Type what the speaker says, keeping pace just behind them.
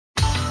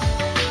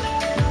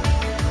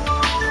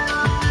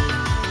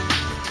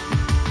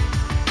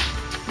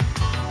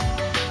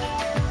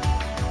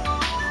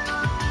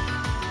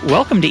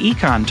Welcome to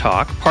Econ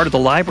Talk, part of the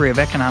Library of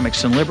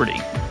Economics and Liberty.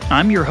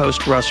 I'm your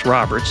host, Russ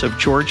Roberts of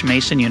George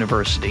Mason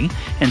University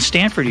and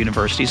Stanford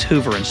University's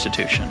Hoover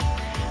Institution.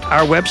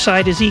 Our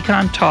website is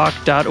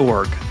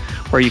econtalk.org,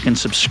 where you can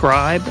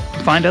subscribe,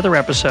 find other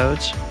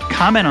episodes,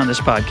 comment on this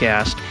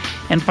podcast,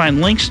 and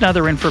find links and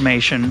other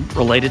information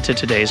related to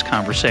today's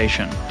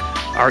conversation.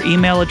 Our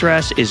email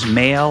address is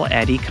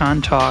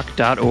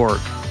mail@econtalk.org.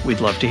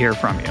 We'd love to hear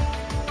from you.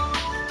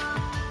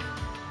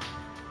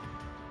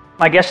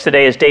 My guest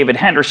today is David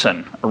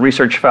Henderson, a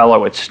research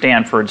fellow at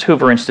Stanford's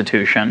Hoover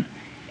Institution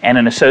and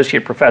an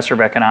associate professor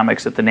of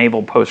economics at the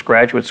Naval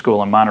Postgraduate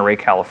School in Monterey,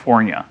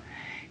 California.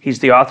 He's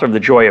the author of The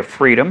Joy of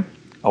Freedom,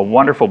 a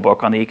wonderful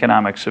book on the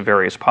economics of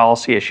various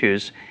policy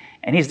issues,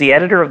 and he's the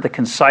editor of the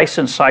Concise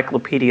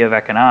Encyclopedia of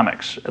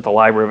Economics at the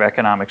Library of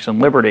Economics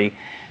and Liberty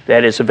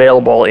that is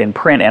available in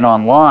print and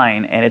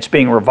online, and it's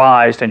being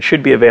revised and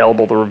should be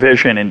available, the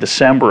revision, in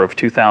December of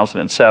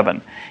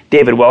 2007.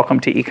 David, welcome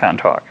to Econ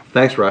Talk.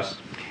 Thanks, Russ.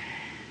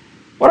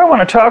 What I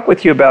want to talk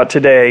with you about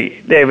today,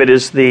 David,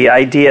 is the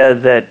idea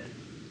that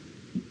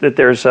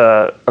there's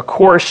a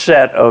core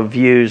set of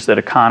views that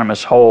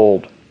economists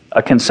hold,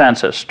 a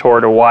consensus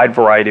toward a wide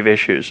variety of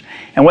issues,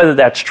 and whether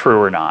that's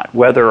true or not,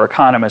 whether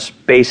economists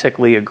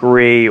basically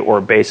agree or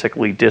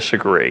basically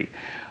disagree.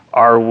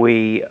 Are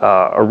we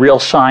a real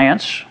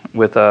science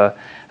with a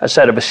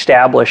set of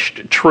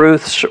established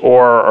truths,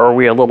 or are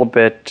we a little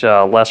bit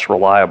less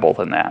reliable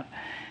than that?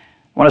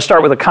 I want to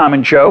start with a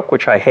common joke,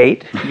 which I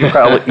hate. You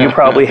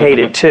probably hate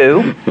it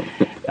too,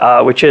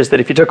 which is that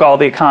if you took all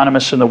the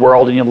economists in the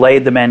world and you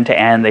laid them end to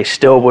end, they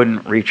still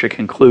wouldn't reach a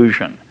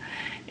conclusion.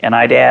 And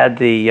I'd add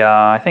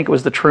I think it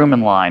was the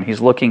Truman line.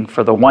 He's looking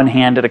for the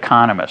one-handed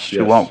economist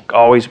who won't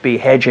always be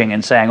hedging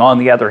and saying, on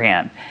the other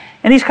hand.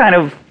 And these kind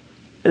of,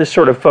 this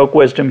sort of folk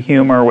wisdom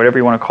humor, whatever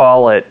you want to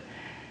call it,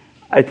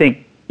 I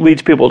think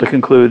leads people to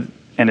conclude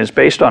and is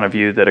based on a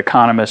view that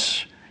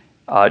economists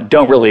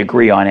don't really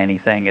agree on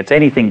anything. It's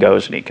anything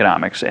goes in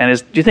economics. And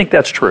do you think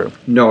that's true?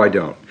 No, I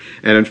don't.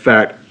 And in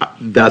fact,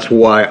 that's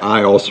why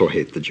I also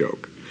hate the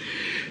joke.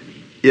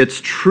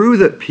 It's true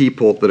that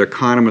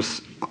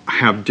economists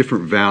have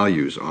different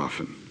values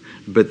often,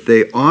 but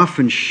they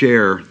often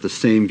share the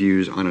same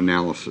views on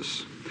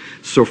analysis.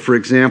 So, for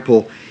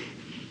example,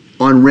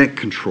 on rent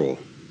control,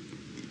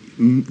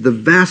 the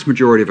vast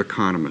majority of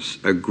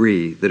economists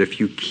agree that if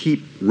you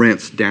keep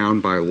rents down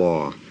by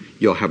law,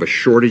 you'll have a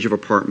shortage of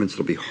apartments.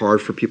 It'll be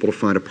hard for people to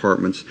find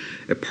apartments.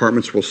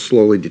 Apartments will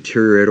slowly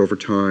deteriorate over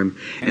time.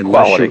 In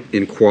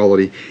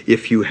quality.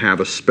 If you have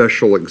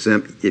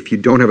if you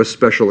don't have a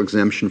special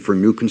exemption for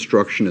new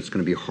construction, it's going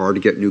to be hard to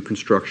get new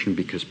construction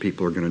because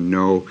people are going to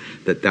know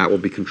that will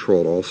be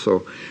controlled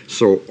also.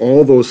 So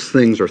all those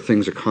things are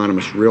things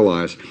economists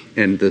realize.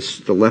 And the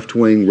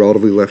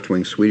relatively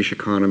left-wing Swedish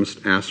economist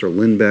Assar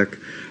Lindbeck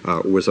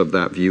was of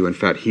that view. In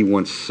fact, he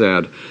once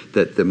said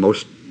that the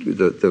most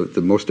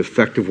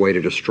effective way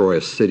to destroy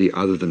a city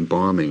other than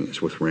bombing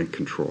is with rent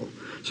control.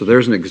 So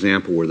there's an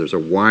example where there's a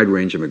wide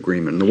range of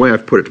agreement. And the way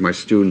I've put it to my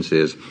students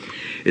is,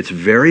 it's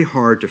very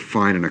hard to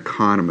find an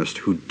economist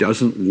who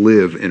doesn't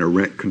live in a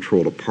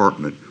rent-controlled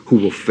apartment who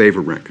will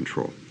favor rent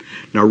control.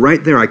 Now,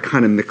 right there, I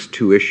kind of mixed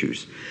two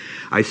issues.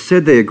 I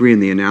said they agree in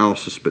the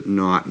analysis, but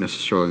not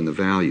necessarily in the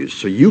values.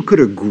 So you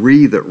could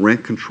agree that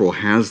rent control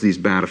has these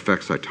bad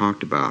effects I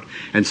talked about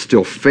and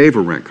still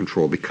favor rent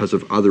control because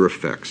of other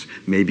effects.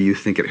 Maybe you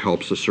think it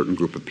helps a certain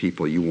group of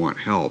people you want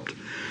helped.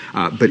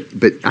 But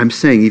I'm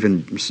saying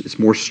even it's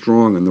more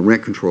strong on the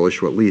rent control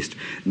issue at least.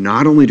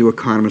 Not only do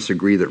economists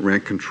agree that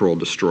rent control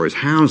destroys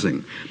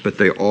housing, but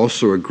they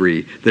also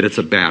agree that it's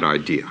a bad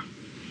idea.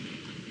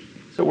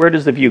 So where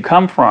does the view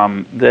come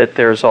from that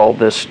there's all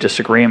this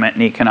disagreement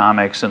in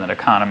economics and that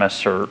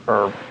economists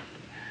are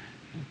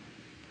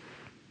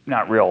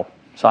not real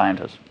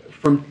scientists?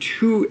 From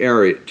two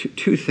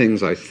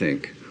things, I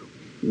think.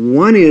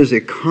 One is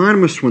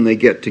economists, when they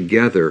get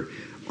together,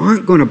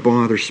 aren't going to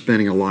bother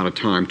spending a lot of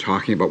time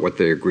talking about what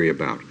they agree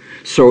about.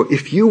 So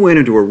if you went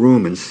into a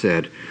room and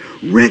said,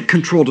 rent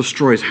control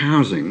destroys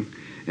housing,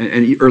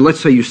 or let's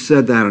say you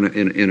said that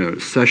in a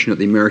session at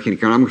the American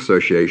Economic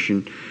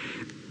Association,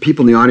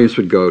 people in the audience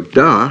would go,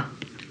 duh.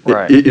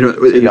 Right.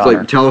 It's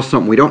like, tell us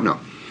something we don't know.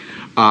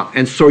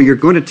 And so you're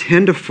going to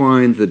tend to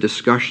find the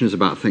discussions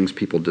about things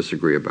people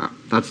disagree about.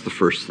 That's the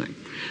first thing.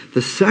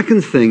 The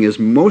second thing is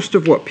most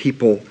of what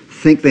people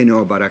think they know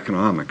about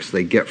economics,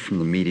 they get from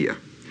the media.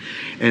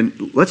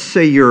 And let's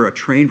say you're a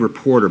trained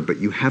reporter, but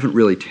you haven't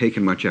really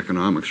taken much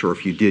economics, or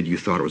if you did, you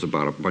thought it was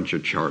about a bunch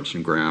of charts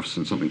and graphs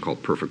and something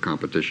called perfect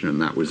competition,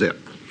 and that was it.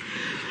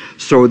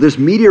 So this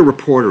media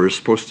reporter is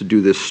supposed to do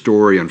this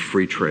story on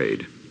free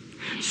trade.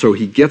 So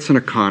he gets an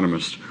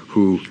economist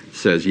who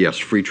says, yes,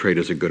 free trade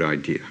is a good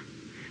idea.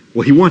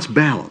 Well, he wants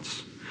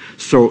balance.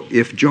 So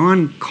if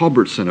John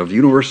Culbertson of the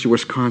University of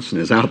Wisconsin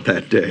is out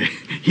that day,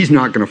 he's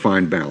not going to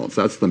find balance.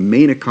 That's the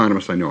main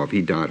economist I know of.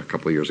 He died a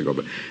couple of years ago,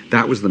 but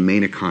that was the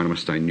main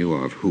economist I knew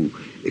of who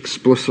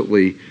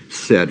explicitly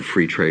said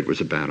free trade was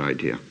a bad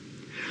idea.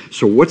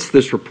 So what's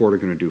this reporter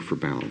going to do for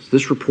balance?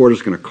 This reporter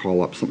is going to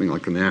call up something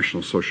like the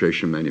National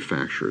Association of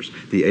Manufacturers,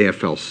 the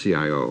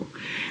AFL-CIO.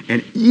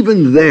 And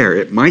even there,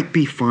 it might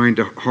be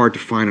hard to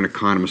find an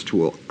economist who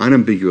will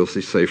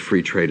unambiguously say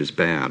free trade is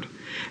bad.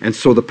 And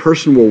so the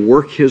person will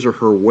work his or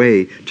her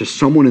way to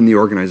someone in the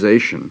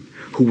organization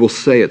who will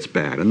say it's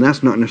bad. And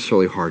that's not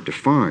necessarily hard to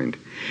find.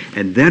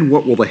 And then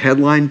what will the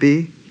headline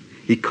be?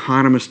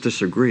 Economists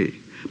disagree.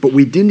 But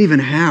we didn't even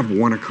have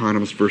one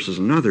economist versus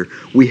another.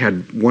 We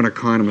had one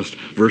economist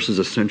versus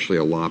essentially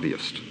a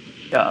lobbyist.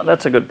 Yeah,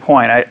 that's a good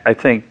point. I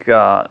think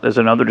there's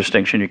another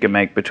distinction you can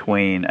make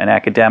between an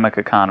academic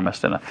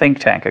economist and a think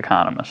tank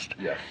economist.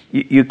 Yes.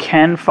 You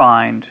can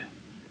find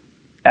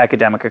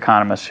academic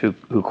economists who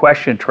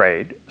question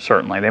trade,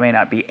 certainly. They may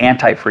not be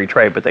anti-free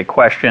trade, but they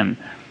question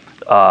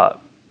the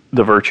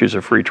virtues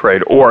of free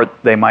trade, or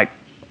they might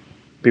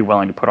be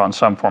willing to put on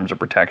some forms of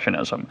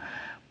protectionism.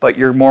 But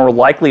you're more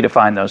likely to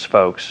find those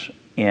folks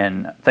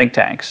in think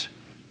tanks,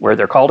 where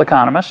they're called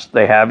economists,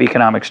 they have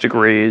economics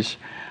degrees,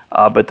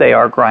 but they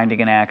are grinding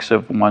an axe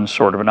of one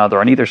sort or another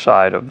on either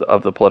side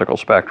of the political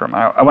spectrum.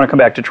 I want to come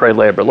back to trade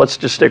labor. Let's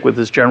just stick with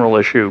this general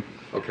issue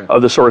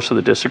of the source of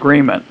the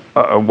disagreement,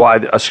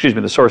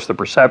 the source of the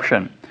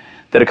perception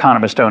that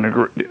economists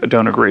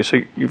don't agree.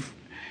 So you've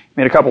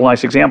made a couple of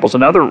nice examples.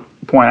 Another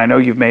point I know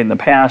you've made in the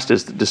past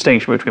is the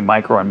distinction between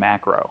micro and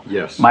macro.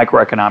 Yes.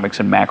 Microeconomics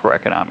and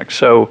macroeconomics.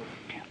 So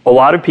a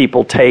lot of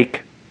people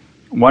take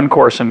one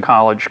course in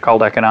college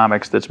called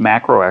economics that's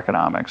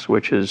macroeconomics,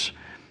 which is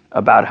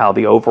about how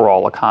the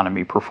overall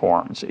economy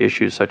performs.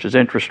 Issues such as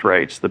interest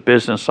rates, the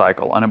business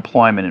cycle,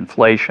 unemployment,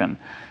 inflation.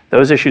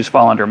 Those issues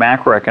fall under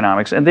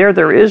macroeconomics, and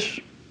there is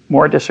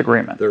more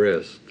disagreement. There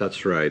is.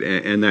 That's right.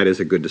 And that is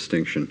a good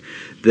distinction.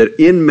 That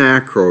in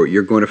macro,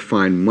 you're going to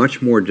find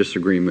much more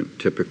disagreement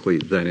typically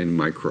than in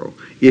micro.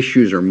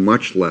 Issues are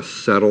much less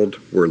settled.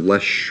 We're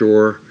less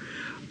sure.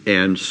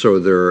 And so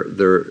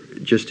there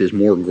just is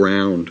more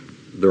ground.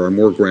 There are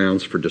more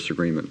grounds for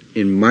disagreement.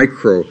 In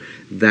micro,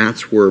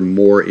 that's where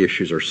more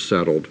issues are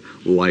settled,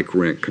 like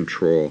rent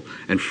control.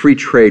 And free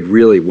trade,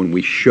 really, when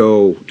we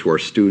show to our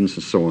students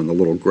and so on the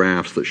little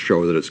graphs that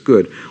show that it's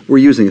good, we're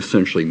using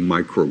essentially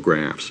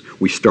micrographs.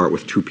 We start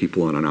with two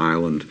people on an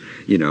island,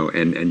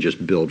 and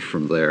just build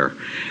from there.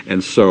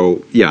 And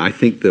so, yeah, I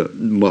think a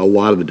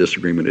lot of the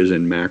disagreement is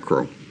in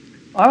macro.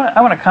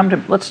 I want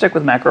to let's stick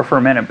with macro for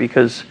a minute,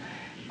 because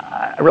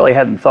I really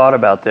hadn't thought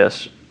about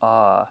this.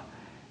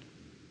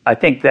 I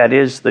think that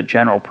is the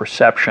general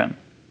perception,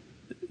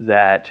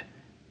 that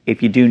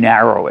if you do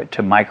narrow it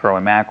to micro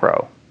and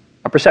macro,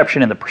 a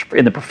perception in the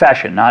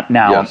profession, not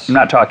now. Yes. I'm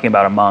not talking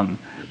about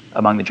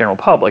among the general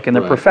public. In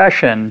the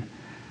profession,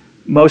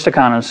 most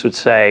economists would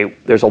say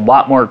there's a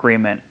lot more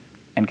agreement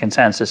and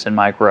consensus in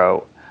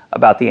micro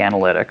about the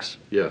analytics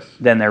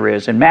than there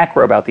is in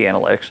macro about the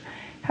analytics.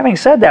 Having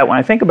said that, when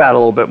I think about it a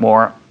little bit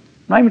more, I'm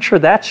not even sure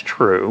that's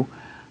true.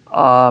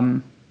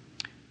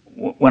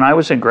 When I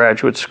was in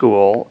graduate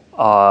school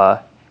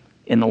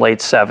in the late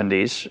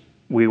 70s,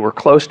 we were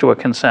close to a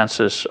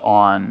consensus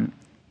on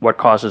what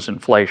causes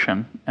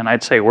inflation, and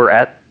I'd say we're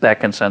at that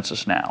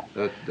consensus now.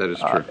 That is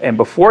true. And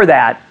before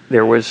that,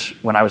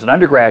 when I was an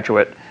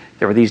undergraduate,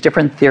 there were these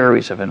different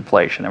theories of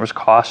inflation. There was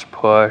cost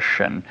push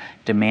and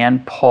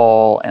demand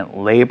pull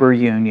and labor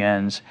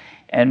unions.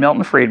 And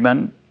Milton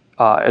Friedman,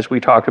 as we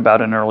talked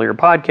about in an earlier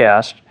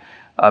podcast,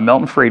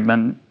 Milton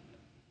Friedman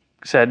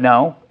said,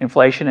 no,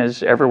 inflation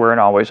is everywhere and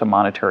always a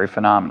monetary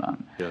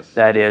phenomenon. Yes.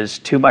 That is,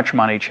 too much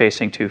money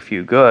chasing too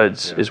few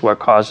goods is what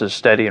causes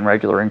steady and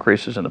regular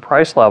increases in the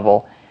price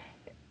level.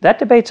 That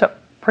debate's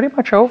pretty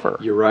much over.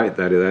 You're right.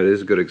 That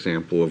is a good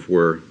example of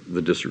where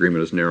the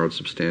disagreement is narrowed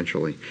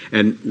substantially.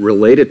 And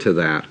related to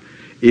that,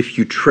 if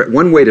you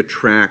one way to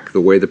track the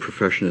way the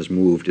profession has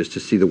moved is to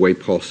see the way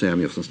Paul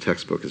Samuelson's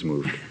textbook has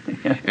moved.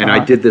 And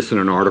I did this in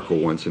an article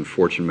once in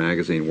Fortune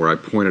magazine where I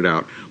pointed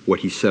out what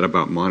he said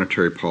about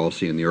monetary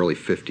policy in the early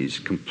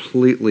 50s,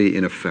 completely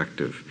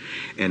ineffective.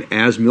 And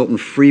as Milton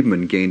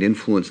Friedman gained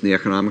influence in the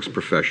economics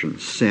profession,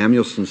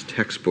 Samuelson's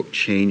textbook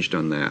changed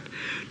on that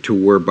to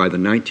where by the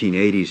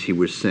 1980s he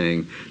was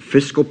saying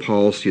fiscal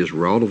policy is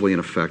relatively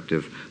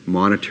ineffective,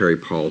 monetary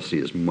policy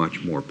is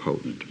much more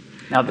potent.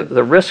 Now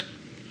the risk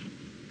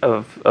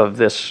of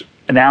this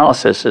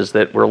analysis is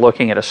that we're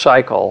looking at a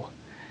cycle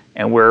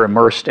and we're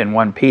immersed in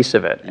one piece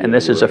of it. And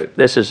this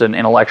is an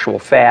intellectual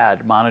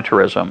fad,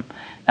 monetarism.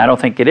 I don't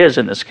think it is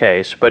in this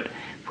case, but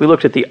if we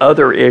looked at the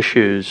other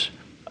issues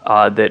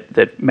that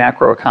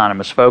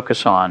macroeconomists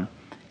focus on,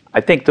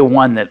 I think the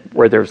one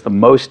where there's the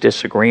most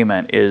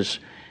disagreement is,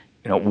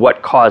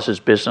 what causes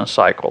business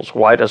cycles?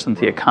 Why doesn't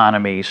the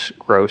economy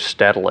grow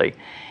steadily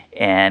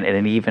and at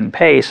an even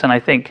pace? And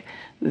I think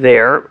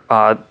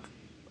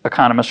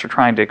economists are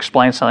trying to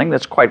explain something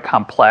that's quite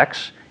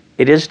complex.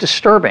 It is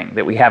disturbing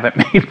that we haven't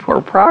made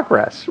more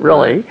progress,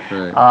 really.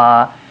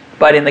 Right.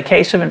 But in the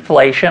case of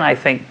inflation, I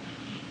think,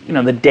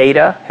 the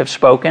data have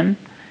spoken.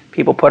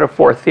 People put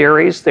forth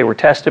theories. They were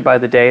tested by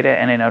the data,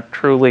 and in a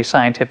truly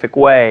scientific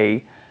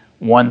way,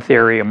 one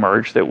theory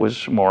emerged that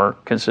was more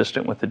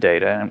consistent with the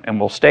data, and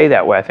will stay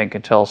that way, I think,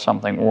 until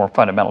something more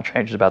fundamental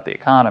changes about the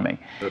economy.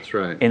 That's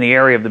right. In the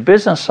area of the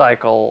business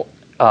cycle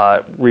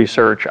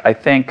research, I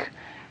think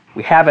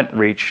we haven't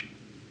reached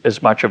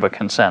as much of a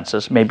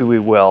consensus. Maybe we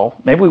will.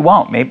 Maybe we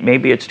won't.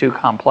 Maybe it's too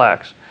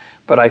complex.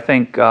 But I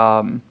think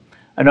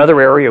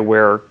another area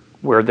where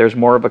there's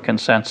more of a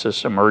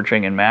consensus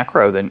emerging in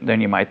macro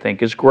than you might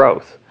think is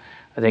growth.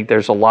 I think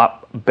there's a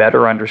lot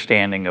better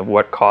understanding of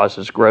what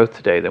causes growth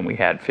today than we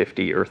had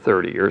 50 or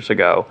 30 years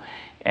ago.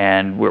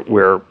 And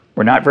we're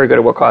not very good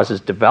at what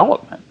causes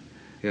development,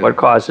 what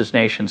causes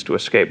nations to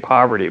escape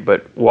poverty,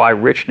 but why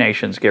rich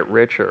nations get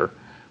richer.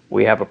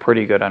 We have a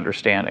pretty good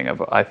understanding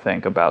of, I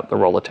think, about the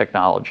role of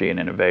technology and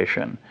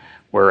innovation,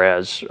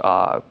 whereas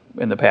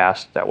in the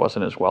past that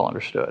wasn't as well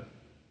understood.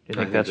 Do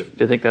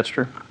you think that's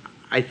true?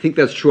 I think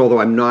that's true, although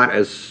I'm not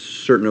as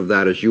certain of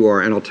that as you are,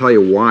 and I'll tell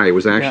you why. I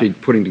was actually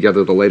putting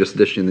together the latest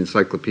edition of the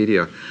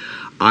encyclopedia.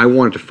 I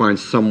wanted to find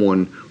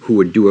someone who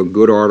would do a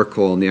good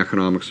article on the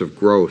economics of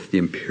growth, the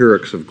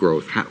empirics of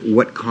growth,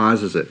 what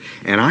causes it.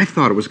 And I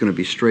thought it was going to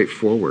be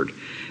straightforward.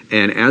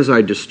 And as I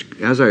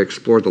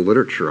explored the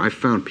literature, I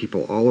found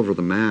people all over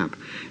the map.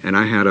 And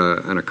I had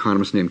an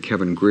economist named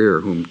Kevin Greer,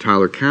 whom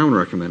Tyler Cowen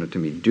recommended to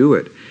me, do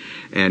it.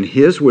 And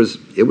it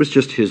was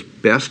just his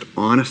best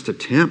honest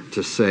attempt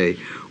to say,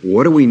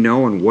 what do we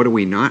know and what do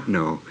we not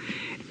know?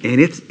 And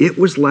it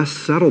was less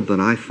settled than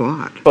I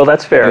thought. Well,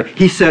 that's fair.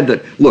 He said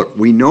that, look,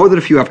 we know that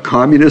if you have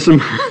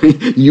communism,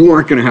 you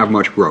aren't going to have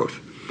much growth.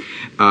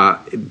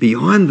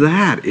 Beyond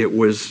that, it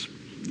was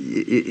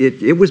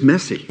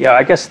messy. Yeah,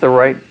 I guess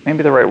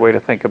maybe the right way to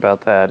think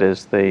about that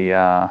is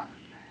the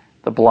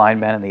blind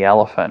man and the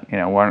elephant. You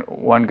know,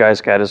 one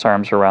guy's got his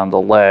arms around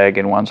the leg,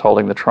 and one's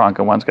holding the trunk,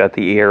 and one's got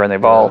the ear, and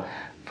they've all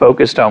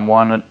focused on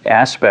one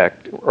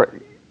aspect.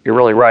 You're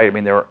really right. I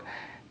mean,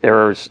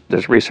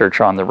 there's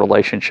research on the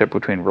relationship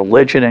between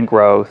religion and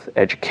growth,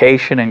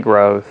 education and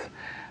growth,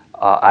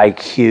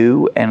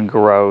 IQ and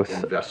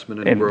growth,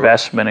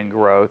 investment and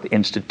growth,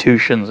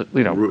 institutions,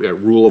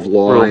 rule of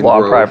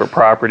law, private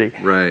property.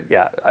 Right.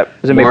 Yeah.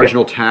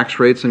 Marginal tax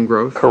rates and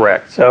growth.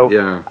 Correct.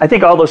 So I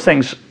think all those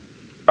things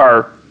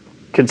are,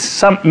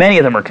 many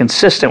of them are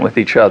consistent with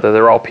each other.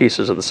 They're all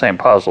pieces of the same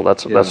puzzle.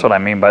 That's what I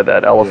mean by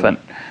that elephant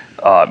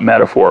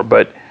metaphor.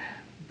 But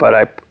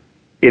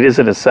it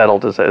isn't as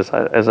settled as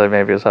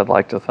I'd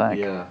like to think.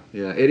 Yeah.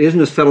 It isn't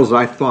as settled as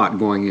I thought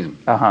going in.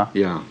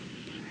 Yeah.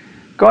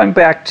 Going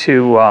back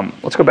to,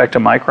 let's go back to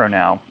micro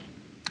now.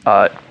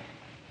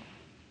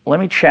 Let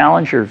me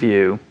challenge your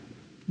view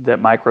that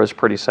micro is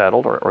pretty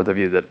settled, or the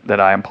view that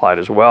I implied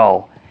as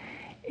well.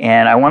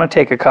 And I want to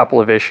take a couple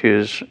of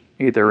issues,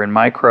 either in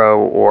micro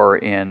or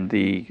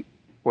in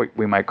what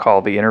we might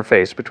call the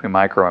interface between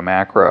micro and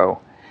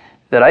macro,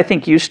 that I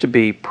think used to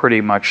be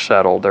pretty much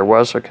settled. There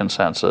was a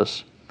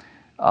consensus.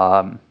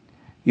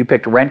 You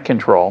picked rent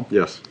control.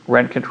 Yes.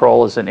 Rent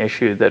control is an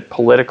issue that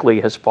politically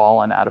has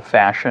fallen out of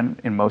fashion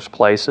in most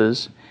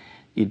places.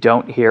 You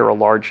don't hear a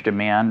large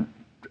demand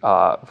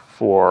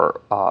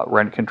for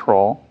rent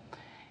control.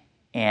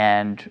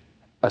 And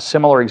a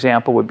similar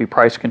example would be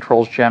price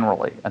controls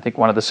generally. I think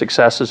one of the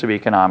successes of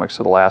economics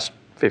of the last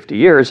 50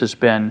 years has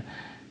been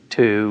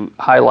to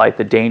highlight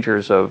the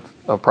dangers of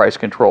price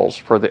controls,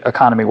 for the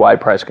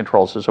economy-wide price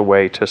controls, as a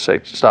way to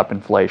stop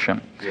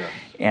inflation. Yeah.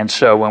 And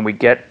so when we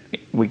get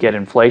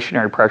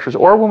inflationary pressures,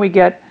 or when we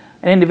get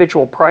an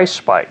individual price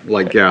spike,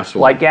 like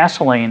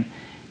gasoline,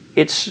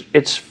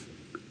 it's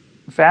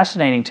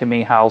fascinating to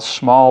me how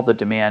small the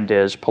demand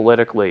is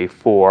politically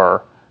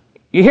for.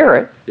 You hear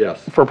it,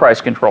 for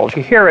price controls.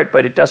 You hear it,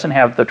 but it doesn't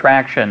have the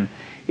traction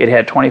it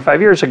had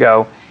 25 years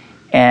ago,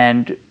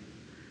 and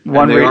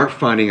they aren't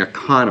finding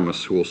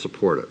economists who will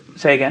support it.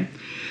 Say again?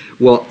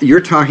 Well, you're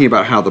talking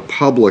about how the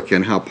public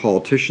and how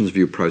politicians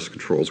view price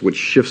controls, which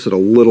shifts it a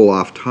little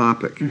off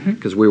topic,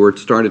 because we were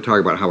starting to talk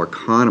about how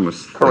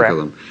economists think of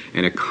them,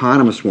 and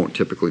economists won't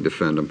typically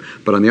defend them.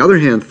 But on the other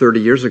hand, 30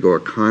 years ago,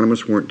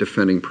 economists weren't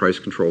defending price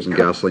controls in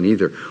gasoline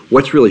either.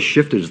 What's really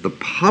shifted is the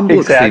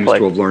public seems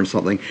to have learned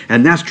something,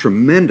 and that's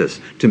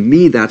tremendous. To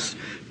me, that's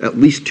at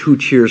least 2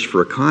 cheers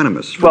for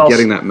economists for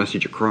getting that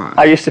message across.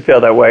 I used to feel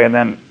that way, and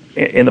then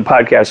in the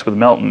podcast with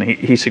Milton,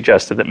 he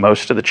suggested that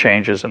most of the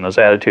changes in those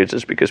attitudes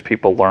is because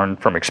people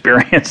learned from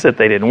experience that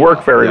they didn't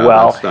work very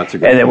well. That's a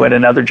good and then point. when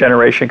another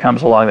generation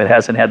comes along that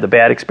hasn't had the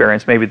bad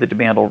experience, maybe the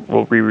demand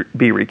will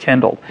be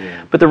rekindled.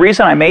 Yeah. But the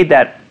reason I made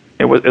that,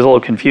 it was a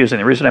little confusing,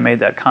 the reason I made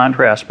that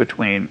contrast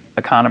between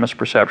economists'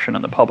 perception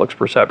and the public's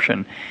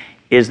perception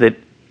is that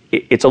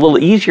it's a little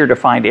easier to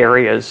find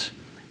areas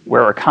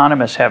where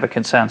economists have a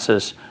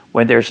consensus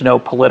when there's no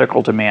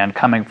political demand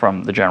coming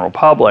from the general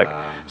public.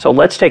 So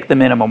let's take the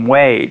minimum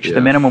wage. Yes.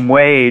 The minimum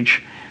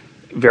wage,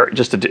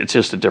 it's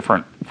just a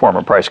different form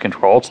of price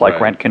control. It's like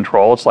rent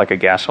control. It's like a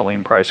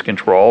gasoline price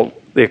control.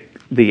 The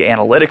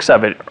analytics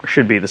of it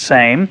should be the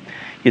same.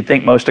 You'd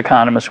think most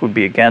economists would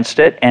be against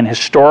it, and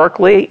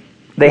historically,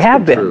 they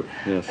have been.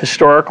 Yes.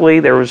 Historically,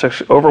 there was an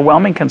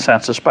overwhelming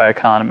consensus by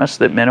economists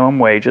that minimum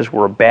wages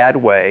were a bad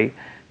way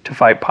to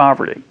fight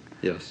poverty.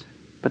 Yes.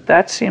 But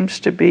that seems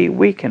to be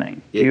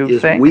weakening. Do you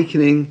think? It is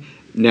weakening.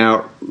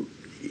 Now,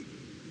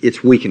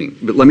 it's weakening.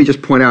 But let me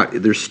just point out,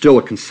 there's still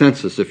a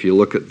consensus if you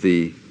look at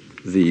the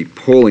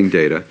polling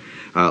data.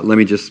 Let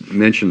me just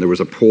mention there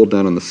was a poll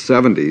done in the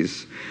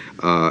 70s,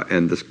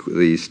 and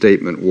the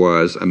statement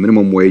was a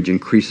minimum wage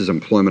increases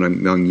employment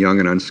among young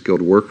and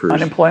unskilled workers.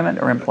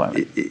 Unemployment or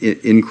employment?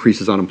 It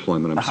increases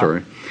unemployment, I'm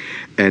sorry.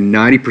 And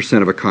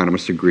 90% of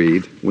economists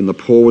agreed. When the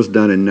poll was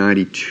done in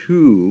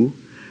 92,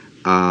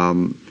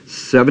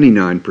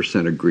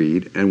 79%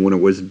 agreed. And when it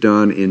was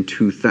done in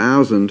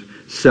 2000,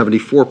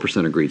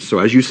 74% agreed. So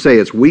as you say,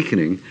 it's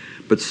weakening,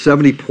 but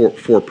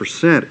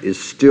 74%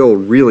 is still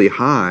really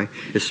high,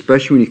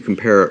 especially when you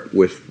compare it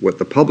with what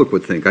the public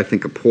would think. I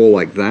think a poll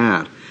like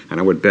that, and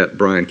I would bet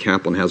Brian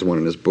Kaplan has one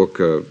in his book,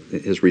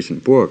 his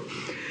recent book,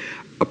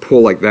 a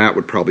poll like that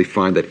would probably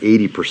find that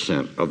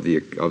 80% of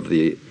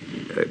the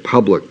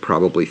public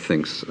probably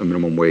thinks a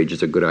minimum wage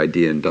is a good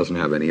idea and doesn't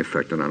have any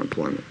effect on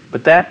unemployment.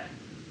 But that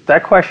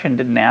question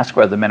didn't ask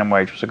whether the minimum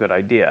wage was a good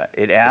idea.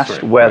 It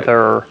asked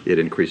whether it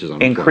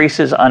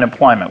increases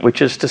unemployment,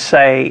 which is to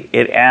say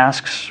it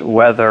asks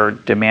whether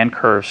demand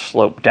curves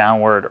slope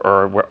downward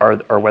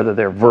or whether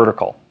they're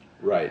vertical.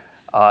 Right.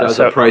 Does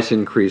a price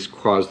increase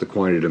cause the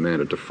quantity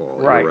demanded to fall?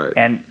 Right. You're right.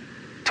 And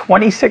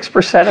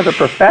 26% of the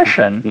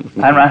profession,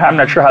 I'm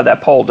not sure how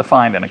that poll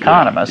defined an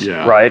economist,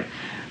 right?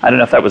 I don't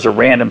know if that was a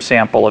random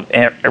sample of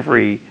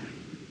every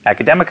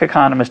academic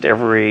economist,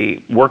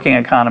 every working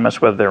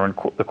economist, whether they're in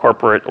the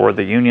corporate or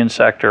the union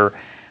sector.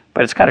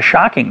 But it's kind of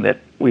shocking that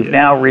we've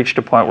now reached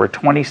a point where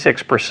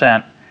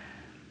 26%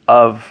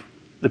 of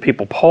the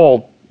people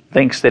polled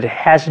thinks that it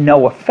has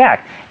no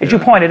effect. As you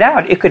pointed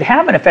out, it could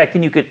have an effect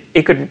and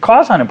it could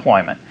cause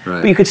unemployment.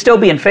 Right. But you could still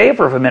be in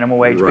favor of a minimum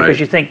wage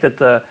because you think that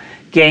the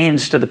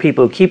gains to the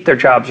people who keep their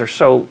jobs are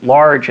so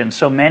large and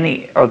so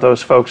many of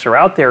those folks are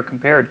out there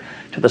compared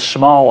to the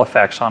small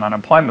effects on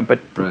unemployment.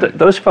 But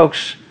those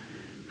folks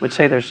would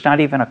say there's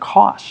not even a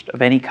cost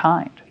of any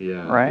kind.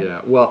 Right?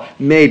 Yeah. Well,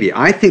 maybe.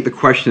 I think the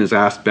question is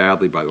asked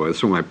badly, by the way.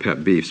 That's one of my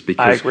pet beefs.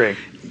 Because I agree.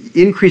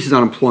 Increases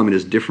unemployment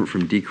is different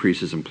from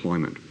decreases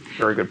employment.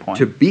 Very good point.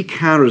 To be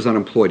counted as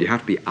unemployed, you have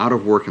to be out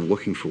of work and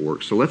looking for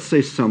work. So let's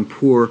say some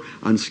poor,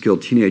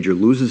 unskilled teenager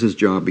loses his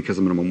job because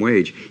of minimum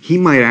wage. He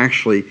might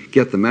actually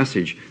get the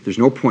message, there's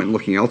no point in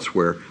looking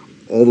elsewhere.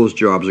 All those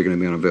jobs are going to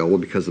be unavailable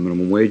because the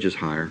minimum wage is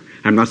higher.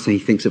 I'm not saying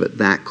he thinks of it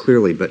that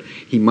clearly, but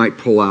he might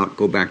pull out,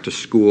 go back to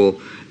school,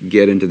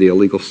 get into the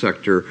illegal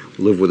sector,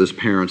 live with his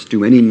parents,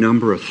 do any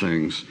number of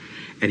things,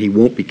 and he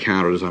won't be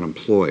counted as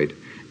unemployed.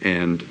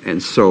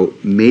 And so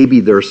maybe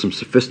there's some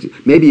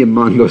maybe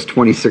among those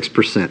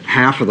 26%,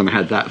 half of them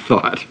had that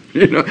thought.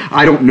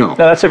 I don't know. No,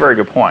 that's a very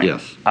good point.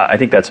 Yes. I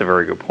think that's a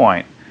very good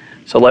point.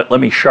 So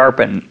let me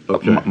sharpen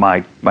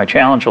my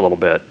challenge a little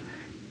bit.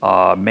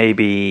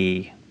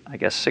 Maybe, I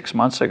guess 6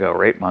 months ago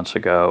or 8 months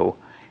ago,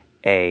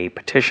 a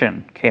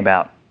petition came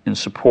out in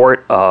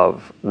support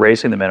of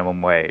raising the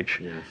minimum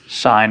wage,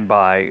 signed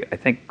by, I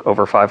think,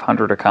 over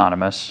 500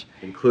 economists.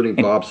 Including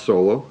Bob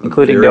Solow,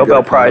 including a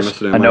Nobel Prize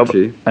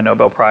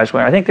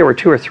winner. I think there were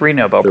 2 or 3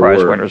 Nobel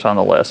Prize winners on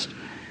the list.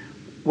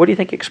 What do you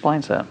think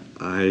explains that?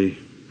 I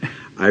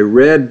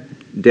read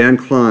Dan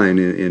Klein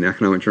in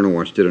Economic Journal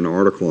Watch did an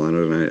article on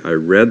it, and I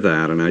read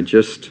that, and I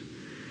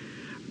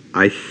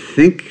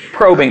think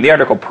the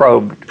article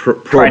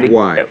probed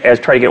why,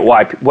 trying to get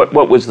why.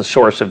 What was the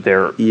source of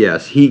their?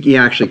 Yes, he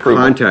actually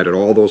contacted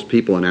all those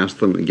people and asked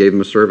them, and gave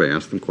them a survey,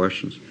 asked them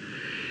questions,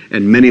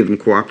 and many of them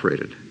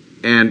cooperated.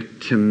 And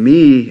to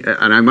me,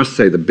 and I must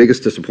say, the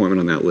biggest disappointment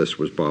on that list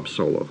was Bob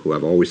Solow, who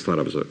I've always thought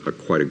of as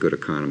quite a good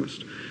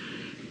economist.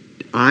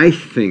 I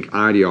think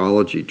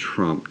ideology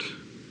trumped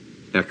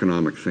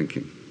economic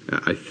thinking.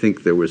 I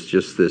think there was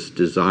just this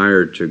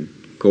desire to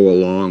go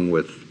along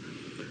with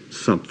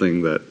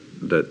something that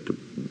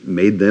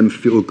made them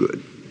feel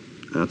good.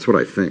 That's what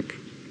I think.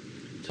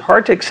 It's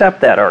hard to accept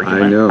that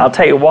argument. I know. I'll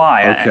tell you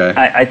why. Okay.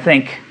 I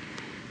think,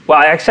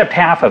 I accept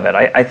half of it.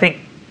 I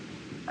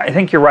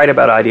think you're right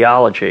about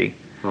ideology.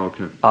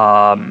 Okay.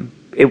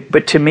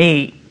 But to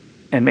me,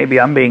 and maybe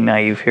I'm being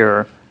naive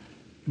here,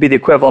 it'd be the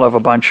equivalent of a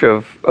bunch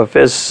of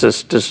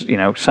physicists,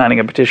 signing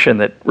a petition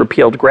that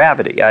repealed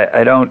gravity.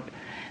 I don't.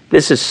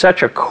 This is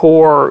such a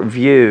core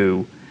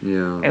view,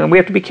 and we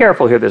have to be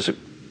careful here.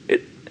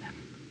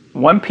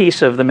 One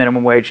piece of the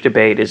minimum wage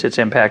debate is its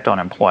impact on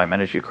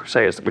employment, as you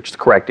say, which is the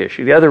correct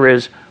issue. The other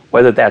is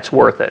whether that's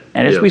worth it.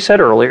 And as we said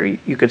earlier,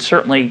 you could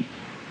certainly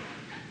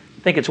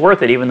think it's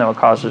worth it, even though it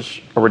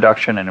causes a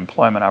reduction in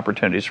employment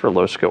opportunities for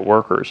low-skilled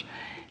workers.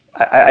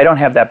 I don't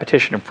have that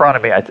petition in front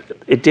of me.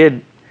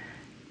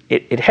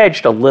 It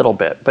hedged a little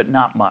bit, but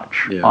not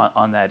much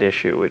on that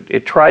issue.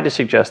 It tried to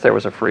suggest there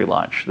was a free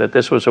lunch, that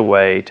this was a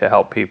way to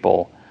help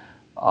people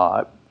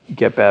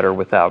get better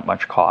without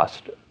much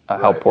cost.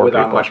 Help poor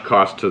without people. Much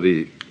cost to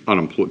the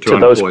unemployed, to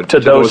those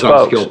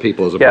folks. unskilled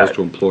people, as opposed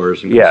to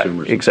employers and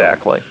consumers. Yeah,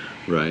 exactly.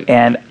 Right.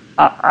 And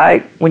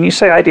when you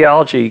say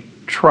ideology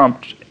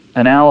trumped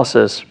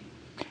analysis,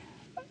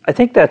 I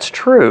think that's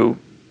true,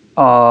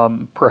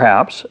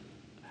 perhaps.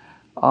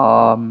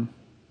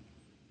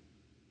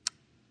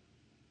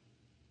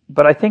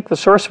 But I think the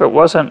source of it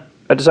wasn't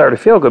a desire to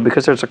feel good,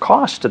 because there's a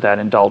cost to that,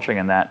 indulging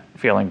in that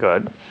feeling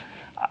good.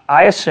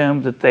 I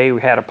assumed that they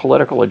had a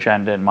political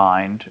agenda in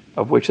mind,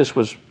 of which this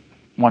was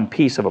one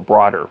piece of a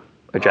broader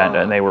agenda,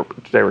 and they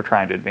were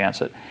trying to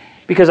advance it.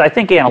 Because I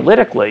think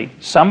analytically,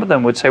 some of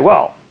them would say,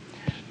 well,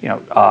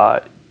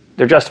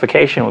 their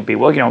justification would be,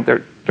 well,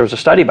 there was a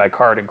study by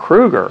Card and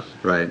Kruger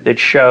that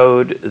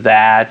showed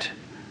that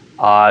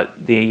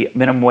the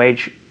minimum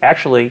wage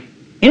actually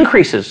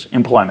increases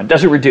employment,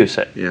 doesn't reduce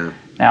it. Yeah.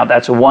 Now,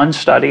 that's one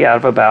study out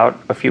of about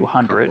a few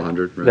hundred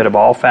that have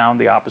all found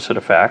the opposite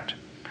effect.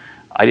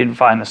 I didn't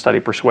find the study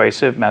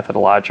persuasive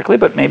methodologically,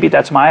 but maybe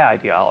that's my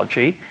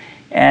ideology.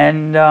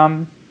 And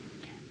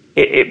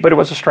but it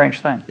was a strange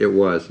thing. It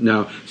was.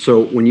 Now,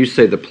 so when you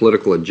say the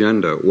political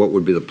agenda, what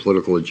would be the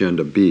political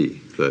agenda be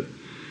that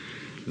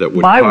would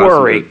my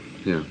worry?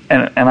 Yeah.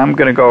 And I'm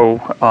going to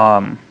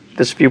go.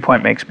 This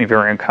viewpoint makes me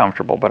very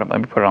uncomfortable, but let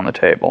me put it on the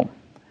table.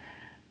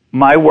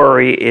 My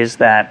worry is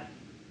that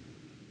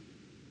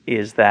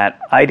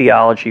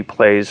ideology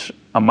plays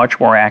a much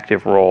more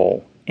active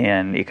role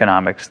in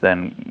economics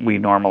than we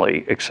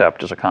normally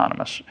accept as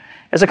economists.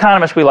 As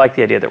economists, we like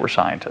the idea that we're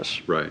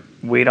scientists. Right.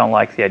 We don't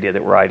like the idea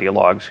that we're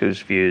ideologues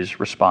whose views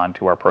respond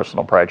to our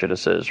personal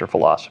prejudices or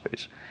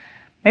philosophies.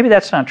 Maybe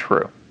that's not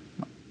true.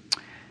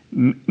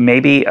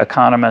 Maybe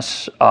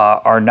economists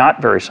are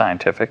not very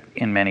scientific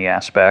in many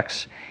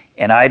aspects,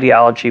 and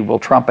ideology will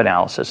trump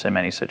analysis in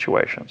many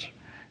situations.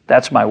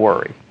 That's my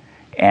worry.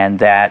 And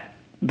that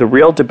the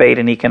real debate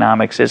in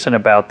economics isn't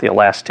about the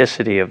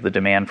elasticity of the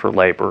demand for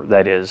labor,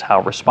 that is,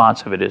 how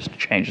responsive it is to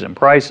changes in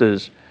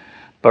prices,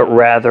 but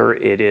rather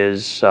it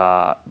is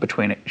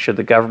between should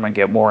the government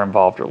get more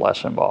involved or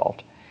less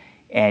involved.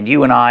 And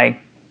you and I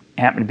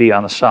happen to be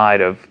on the side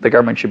of the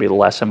government should be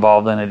less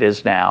involved than it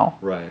is now.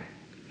 Right.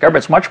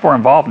 Government's much more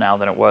involved now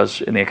than it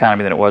was in the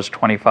economy than it was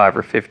 25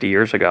 or 50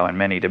 years ago in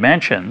many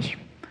dimensions.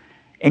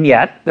 And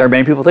yet, there are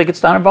many people who think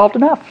it's not involved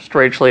enough,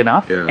 strangely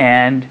enough. Yeah.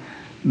 And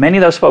many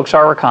of those folks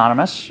are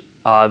economists.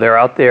 They're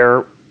out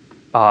there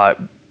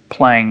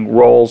playing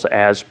roles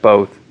as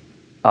both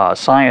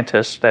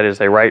scientists, that is,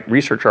 they write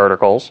research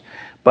articles,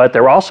 but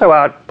they're also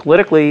out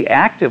politically,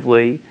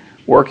 actively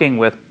working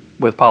with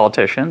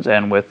politicians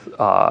and with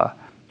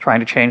trying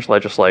to change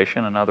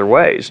legislation and other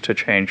ways to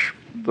change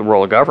the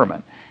role of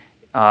government.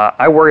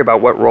 I worry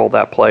about what role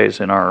that plays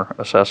in our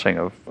assessing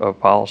of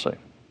policy.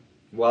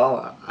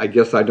 Well, I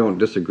guess I don't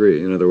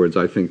disagree. In other words,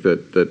 I think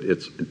that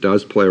it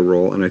does play a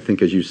role, and I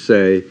think, as you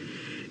say,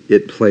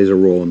 it plays a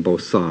role on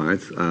both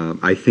sides.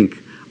 I think,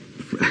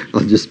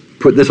 I'll just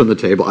put this on the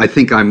table, I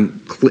think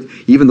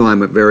even though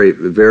I'm a very,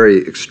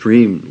 very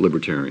extreme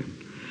libertarian,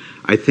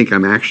 I think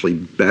I'm actually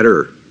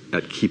better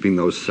at keeping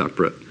those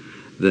separate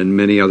than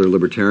many other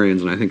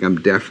libertarians, and I think I'm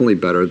definitely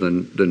better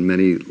than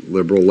many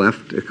liberal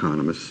left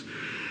economists.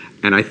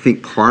 And I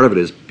think part of it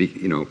is,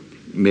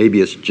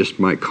 maybe it's just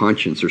my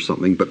conscience or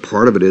something, but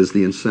part of it is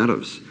the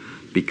incentives.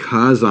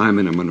 Because I'm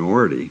in a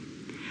minority,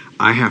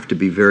 I have to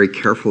be very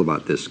careful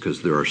about this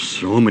because there are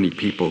so many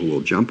people who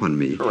will jump on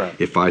me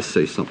if I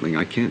say something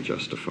I can't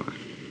justify.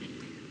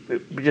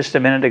 Just a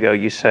minute ago,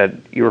 you said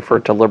you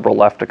referred to liberal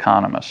left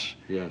economists.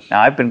 Yes.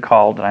 Now, I've been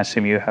called, and I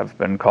assume you have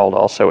been called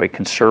also, a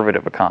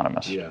conservative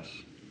economist. Yes.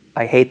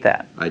 I hate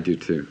that. I do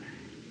too.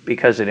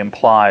 Because it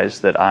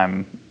implies that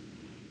I'm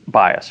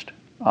biased.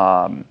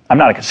 I'm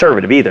not a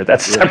conservative either.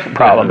 That's a separate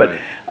problem.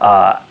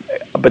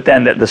 But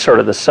then the sort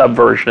of the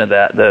subversion of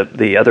that,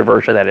 the other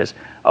version of that is,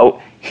 oh,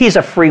 he's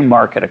a free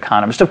market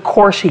economist. Of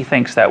course he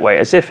thinks that way,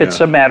 as if it's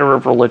a matter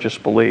of religious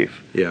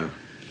belief. Yeah,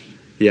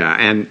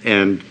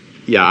 and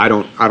I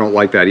don't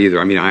like that either.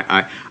 I mean,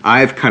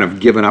 I've kind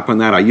of given up on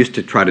that. I used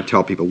to try to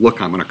tell people,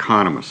 look, I'm an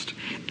economist,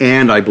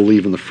 and I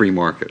believe in the free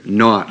market.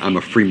 I'm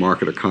a free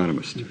market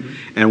economist.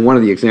 Mm-hmm. And one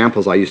of the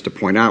examples I used to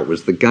point out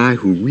was the guy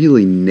who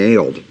really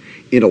nailed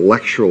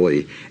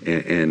intellectually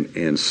and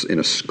in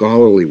a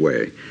scholarly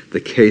way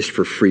the case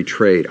for free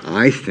trade,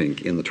 I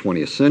think, in the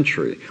 20th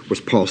century was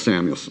Paul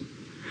Samuelson,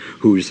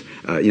 who's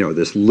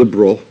this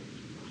liberal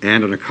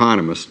and an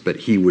economist, but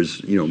he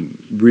was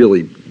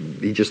really,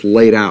 he just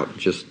laid out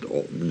just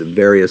the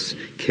various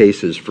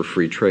cases for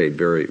free trade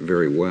very,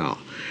 very well.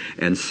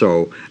 And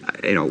so,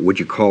 would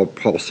you call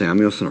Paul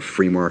Samuelson a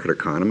free market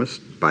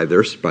economist by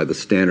the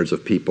standards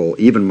of people,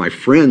 even my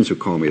friends who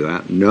call me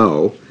that?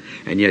 No.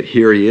 And yet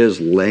here he is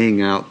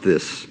laying out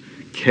this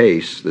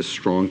case, this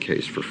strong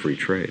case for free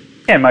trade.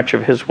 And much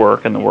of his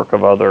work and the work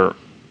of other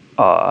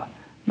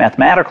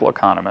mathematical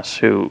economists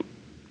who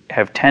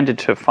have tended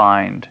to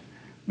find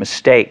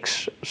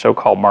mistakes,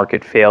 so-called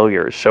market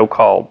failures,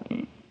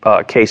 so-called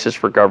cases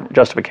for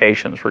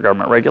justifications for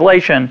government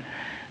regulation,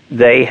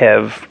 they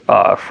have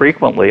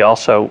frequently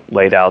also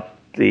laid out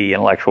the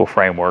intellectual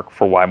framework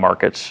for why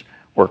markets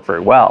work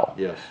very well.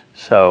 Yes.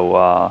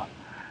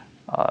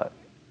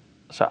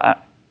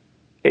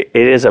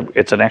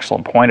 It's an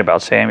excellent point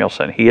about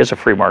Samuelson. He is a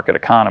free market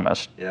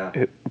economist.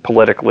 Yeah.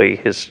 Politically,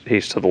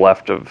 he's to the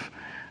left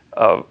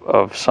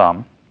of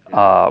some,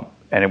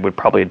 and it would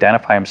probably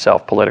identify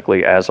himself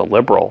politically as a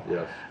liberal.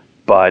 Yes.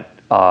 But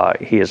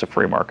he is a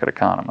free market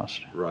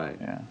economist. Right.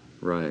 Yeah.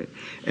 Right.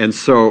 And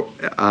so,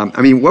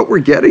 I mean, what we're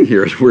getting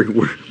here is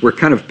we're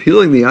kind of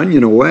peeling the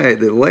onion away,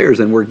 the layers,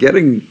 and we're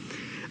getting,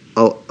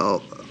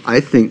 I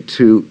think,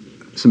 to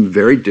some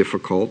very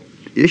difficult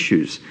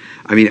issues.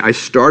 I mean, I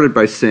started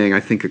by saying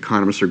I think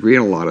economists agree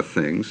on a lot of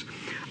things.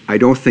 I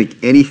don't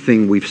think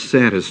anything we've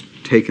said has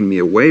taken me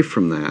away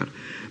from that.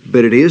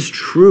 But it is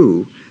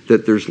true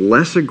that there's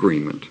less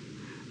agreement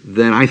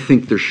than I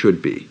think there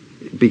should be,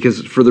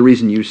 because for the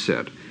reason you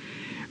said.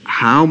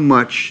 How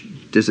much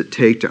does it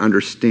take to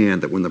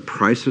understand that when the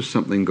price of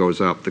something goes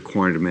up, the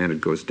quantity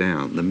demanded goes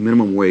down? The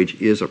minimum wage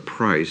is a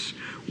price.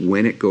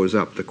 When it goes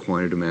up, the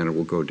quantity demanded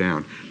will go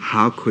down.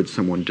 How could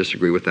someone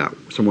disagree with that?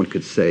 Someone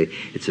could say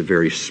it's a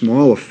very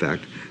small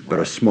effect, but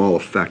a small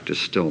effect is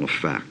still an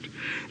effect.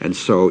 And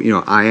so,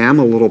 I am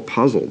a little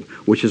puzzled,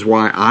 which is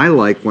why I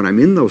like, when I'm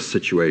in those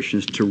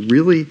situations, to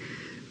really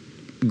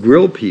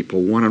grill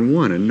people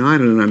one-on-one, and not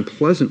in an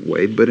unpleasant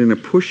way, but in a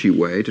pushy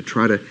way, to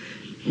try to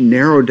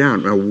narrow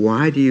down. Now,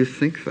 why do you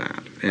think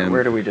that? And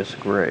where do we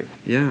disagree?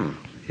 Yeah.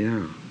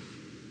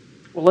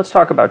 Well, let's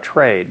talk about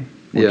trade,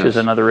 which is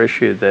another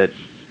issue that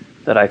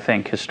I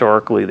think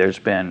historically there's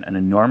been an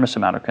enormous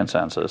amount of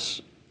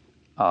consensus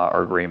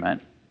or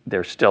agreement.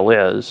 There still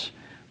is,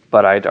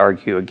 but I'd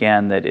argue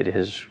again that it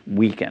has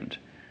weakened.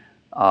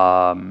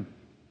 Do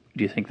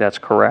you think that's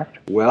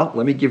correct? Well,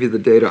 let me give you the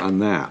data on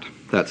that.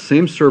 That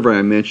same survey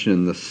I mentioned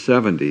in the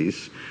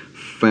 70s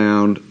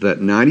found that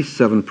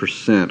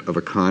 97% of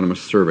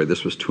economists surveyed,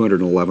 this was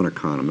 211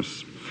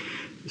 economists,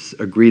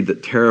 agreed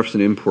that tariffs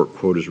and import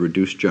quotas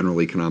reduced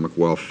general economic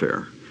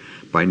welfare.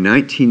 By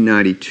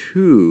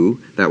 1992,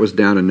 that was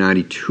down to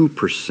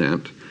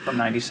 92%. From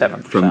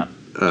 97%.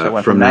 So it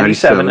went from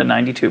 97 to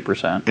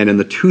 92%. And in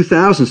the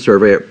 2000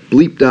 survey, it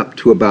bleeped up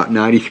to about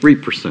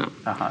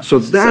 93%. So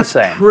that's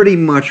pretty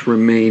much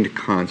remained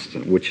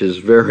constant, which is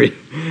very,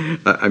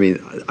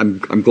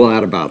 I'm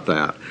glad about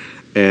that.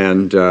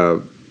 And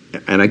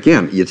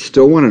again, you'd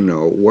still want to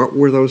know, what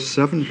were those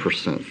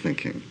 7%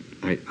 thinking?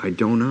 I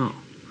don't know.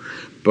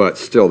 But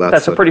still,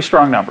 that's a pretty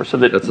strong number. So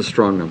that's a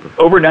strong number.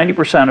 Over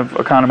 90% of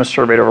economists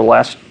surveyed over the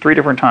last 3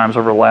 different times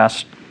over the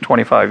last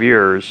 25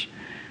 years,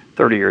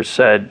 30 years,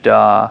 said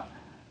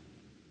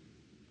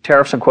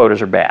tariffs and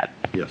quotas are bad.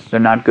 Yes. They're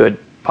not good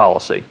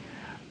policy.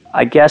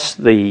 I guess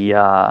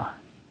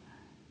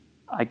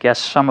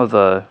some of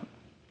the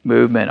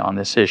movement on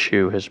this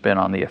issue has been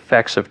on the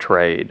effects of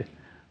trade.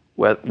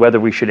 Whether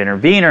we should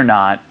intervene or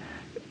not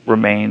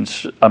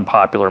remains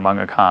unpopular among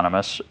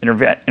economists.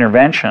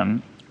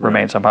 Intervention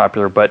remains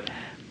unpopular, but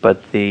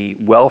the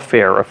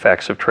welfare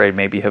effects of trade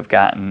maybe have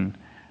gotten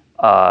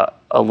a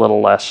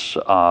little less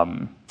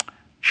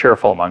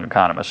cheerful among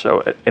economists.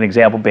 So an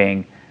example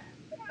being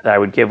that I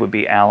would give would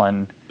be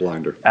Alan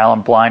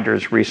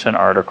Blinder's recent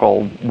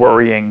article,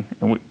 worrying,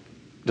 and we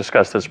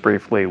discussed this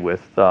briefly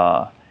with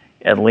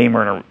Ed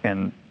Leamer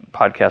in a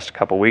podcast a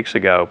couple weeks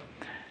ago.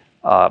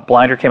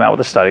 Blinder came out with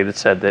a study that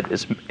said that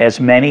as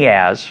many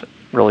as,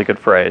 really good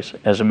phrase,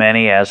 as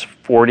many as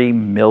 40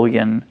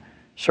 million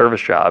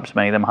service jobs,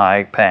 many of them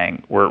high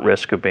paying, were at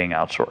risk of being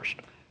outsourced.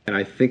 And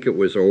I think it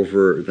was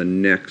over the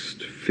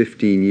next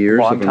 15 years.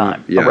 A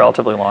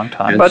relatively long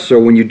time. And so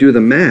when you do the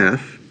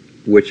math,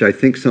 which I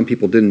think some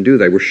people didn't do,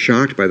 they were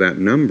shocked by that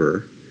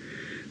number,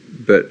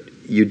 but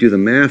you do the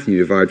math and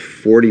you divide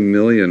 40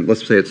 million,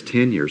 let's say it's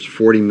 10 years,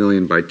 40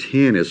 million by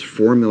 10 is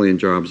 4 million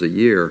jobs a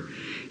year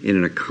in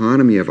an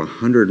economy of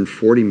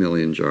 140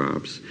 million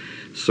jobs.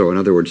 So in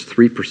other words,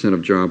 3%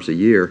 of jobs a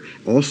year.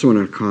 Also in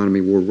an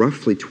economy where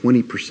roughly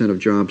 20% of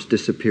jobs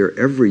disappear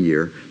every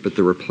year, but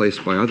they're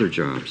replaced by other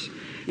jobs.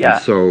 Yeah.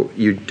 And so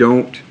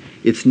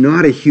it's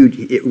not a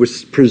huge, it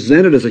was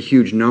presented as a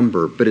huge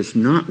number, but it's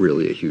not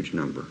really a huge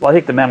number. Well, I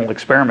think the mental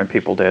experiment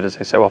people did is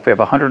they said, well, if we have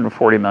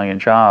 140 million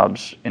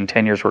jobs, in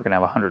 10 years we're going to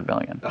have 100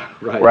 million.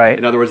 Right.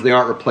 In other words, they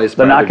aren't replaced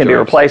by They're not going to be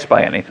replaced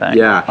by anything.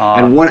 Yeah.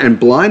 And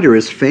Blinder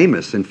is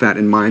famous. In fact,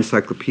 in my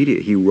encyclopedia,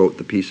 he wrote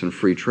the piece on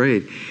free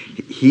trade.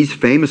 He's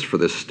famous for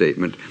this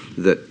statement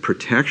that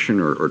protection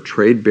or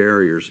trade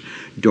barriers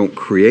don't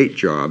create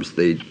jobs,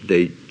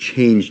 they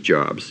change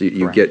jobs.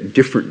 You get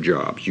different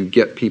jobs. You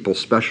get people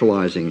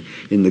specializing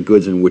in the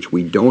goods in which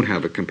we don't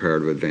have a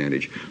comparative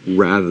advantage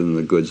rather than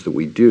the goods that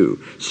we do.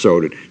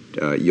 So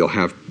you'll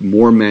have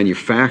more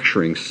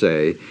manufacturing,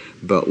 say,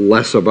 but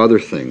less of other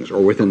things.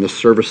 Or within the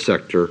service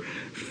sector,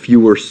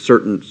 fewer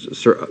certain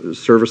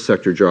service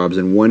sector jobs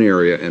in one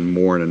area and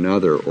more in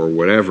another, or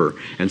whatever.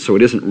 And so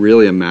it isn't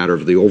really a matter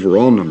of the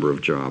overall number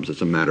of jobs.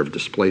 It's a matter of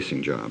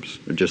displacing jobs,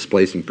 or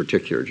displacing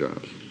particular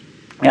jobs.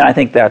 And I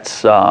think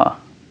that's a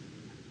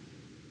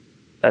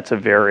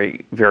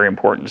very, very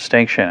important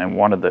distinction. And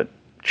one of the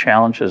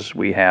challenges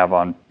we have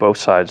on both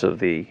sides of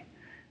the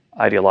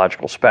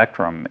ideological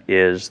spectrum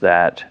is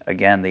that,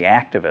 again, the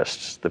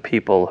activists, the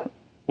people,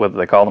 whether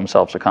they call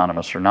themselves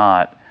economists or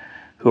not,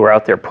 who are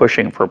out there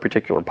pushing for a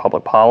particular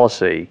public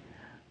policy,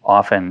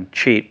 often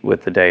cheat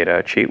with the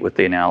data, cheat with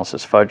the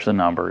analysis, fudge the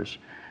numbers.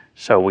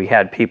 So we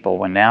had people,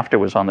 when NAFTA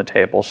was on the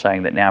table,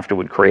 saying that NAFTA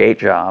would create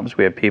jobs.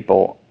 We had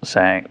people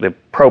saying, the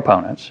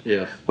proponents.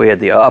 Yes. We had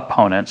the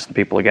opponents, the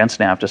people against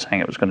NAFTA, saying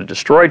it was going to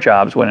destroy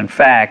jobs, when in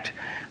fact,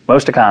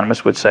 most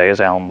economists would say, as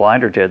Alan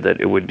Blinder did,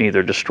 that it would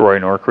neither destroy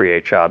nor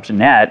create jobs.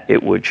 Net,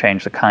 it would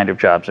change the kind of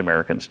jobs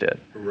Americans did.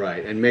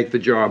 Right, and make the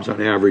jobs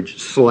on average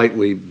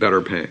slightly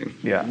better paying.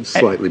 Yeah.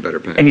 Slightly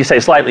better paying. And you say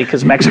slightly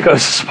because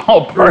Mexico's a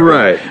small part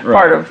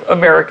of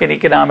American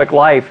economic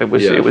life. It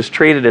was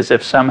treated as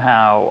if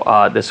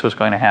somehow this was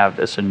going to have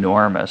this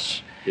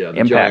enormous the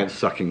impact. Giant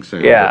sucking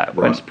sound that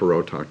Ross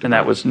Perot talked about. And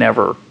that was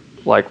never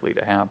likely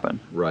to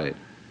happen. Right.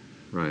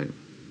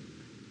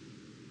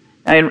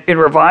 And in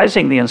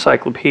revising the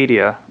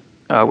encyclopedia,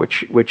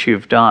 which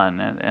you've done,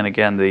 and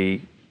again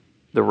the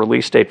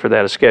release date for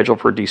that is scheduled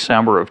for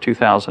December of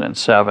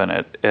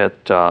 2007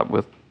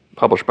 with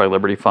published by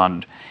Liberty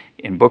Fund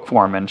in book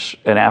form, and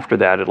after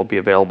that it'll be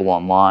available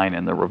online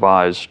in the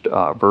revised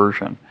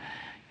version.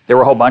 There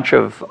were a whole bunch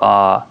of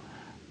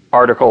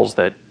articles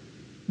that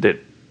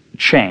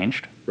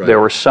changed. Right. There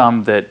were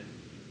some that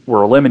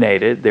were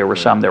eliminated. There were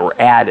some that were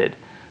added.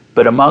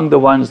 But among the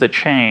ones that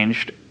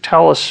changed,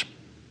 tell us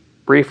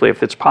briefly,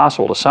 if it's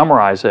possible, to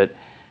summarize it.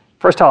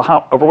 First,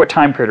 over what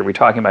time period are we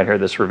talking about here,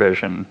 this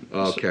revision?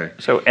 Okay.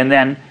 So, and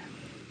then,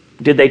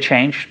 did they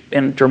change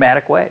in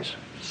dramatic ways?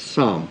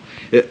 Some.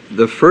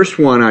 The first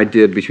one I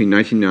did between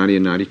 1990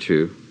 and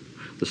 92.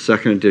 The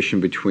second edition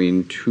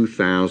between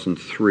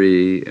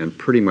 2003, and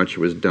pretty much it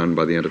was done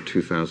by the end of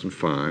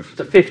 2005. It's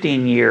a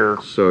 15-year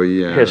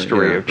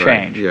history of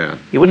change. Right, yeah.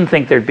 You wouldn't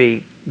think there'd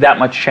be that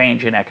much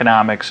change in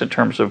economics in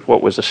terms of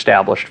what was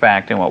established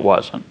fact and what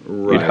wasn't.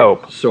 Right. You'd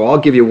hope. So I'll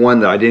give you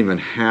one that I didn't even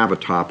have a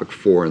topic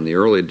for in the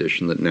early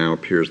edition that now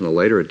appears in the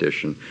later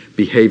edition,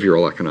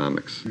 behavioral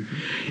economics.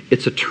 Mm-hmm.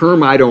 It's a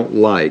term I don't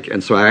like,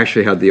 and so I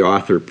actually had the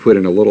author put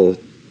in a little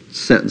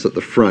sentence at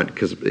the front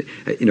because,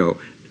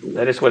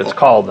 that is what it's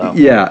called, though.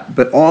 Yeah,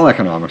 but all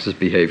economics is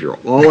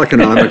behavioral. All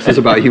economics is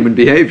about human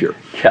behavior.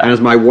 Yeah. And as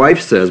my wife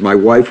says, my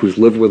wife who's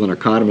lived with an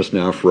economist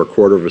now for a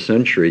quarter of a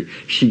century,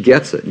 she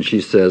gets it. And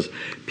she says,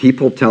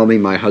 people tell me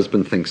my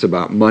husband thinks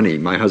about money.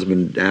 My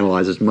husband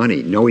analyzes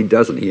money. No, he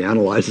doesn't. He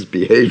analyzes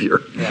behavior.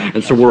 Yeah,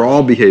 and so we're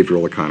all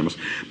behavioral economists.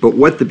 But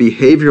what the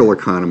behavioral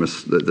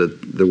economists,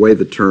 the way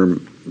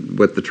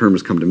what the term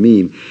has come to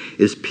mean,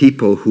 is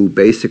people who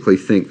basically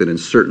think that in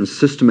certain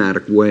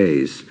systematic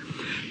ways,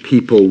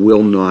 people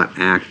will not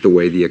act the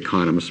way the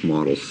economist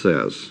model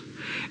says.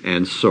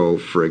 And so,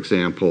 for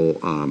example,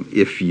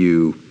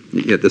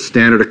 the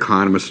standard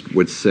economist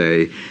would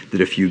say that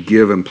if you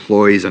give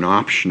employees an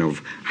option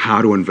of how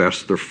to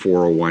invest their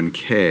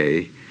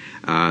 401k,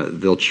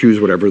 they'll choose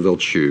whatever they'll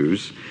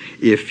choose.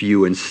 If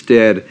you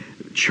instead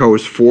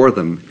chose for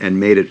them and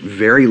made it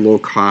very low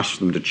cost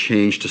for them to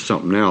change to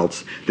something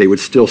else, they would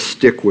still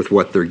stick with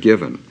what they're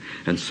given.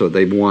 And so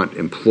they want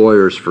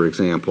employers, for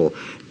example,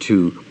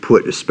 to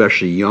put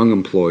especially young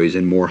employees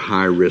in more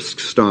high-risk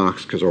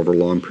stocks because over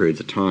long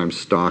periods of time,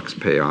 stocks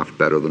pay off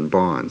better than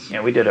bonds.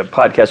 Yeah, we did a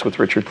podcast with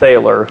Richard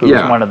Thaler, who's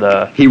one of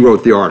the... He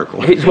wrote the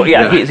article.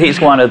 He's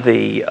one of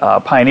the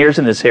pioneers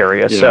in this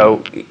area,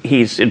 so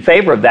he's in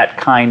favor of that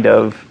kind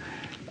of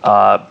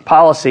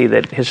policy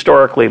that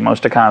historically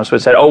most economists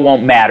would say,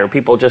 won't matter.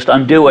 People just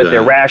undo it.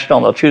 They're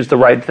rational. They'll choose the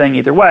right thing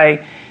either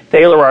way.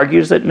 Thaler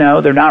argues that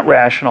no, they're not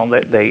rational.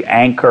 That they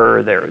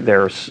anchor.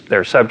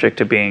 They're subject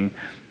to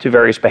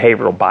various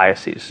behavioral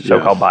biases,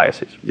 so-called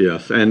biases.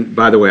 Yes, and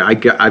by the way,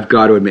 I've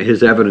got to admit,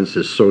 his evidence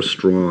is so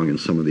strong in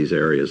some of these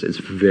areas. It's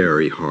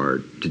very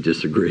hard to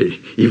disagree,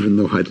 even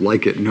though I'd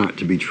like it not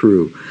to be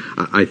true.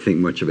 I think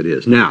much of it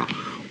is. Now,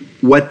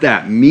 what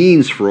that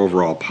means for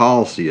overall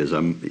policy is,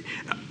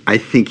 I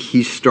think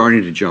he's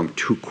starting to jump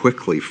too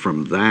quickly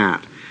from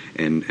that.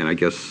 And I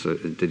guess,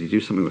 did he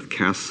do something with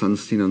Cass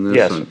Sunstein on this?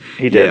 Yes,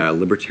 he did. Yeah,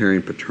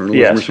 libertarian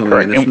paternalism or something.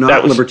 Correct. And it's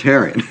not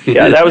libertarian.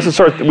 Yeah, that was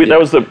that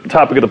was the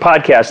topic of the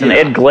podcast. And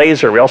Ed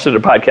Glazer, we also did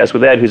a podcast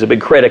with Ed, who's a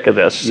big critic of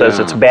this, says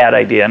it's a bad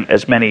idea, and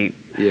as many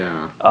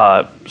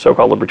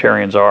so-called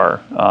libertarians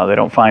are. They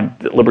don't find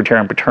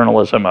libertarian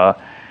paternalism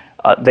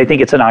they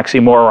think it's an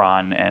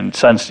oxymoron, and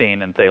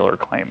Sunstein and Thaler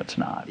claim it's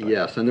not. But.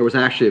 Yes, and there was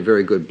actually a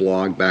very good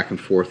blog back and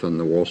forth on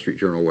the Wall Street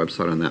Journal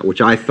website on that,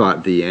 which I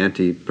thought the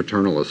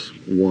anti-paternalists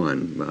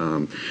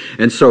won.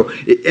 And so,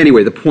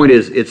 anyway, the point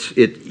is,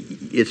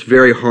 it's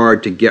very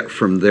hard to get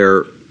from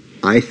their,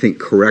 I think,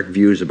 correct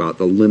views about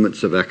the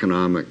limits of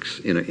economics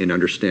in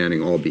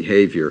understanding all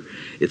behavior.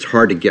 It's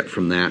hard to get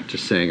from that to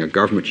saying a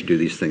government should do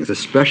these things,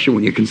 especially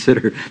when you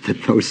consider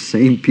that those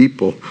same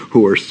people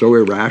who are so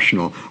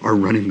irrational are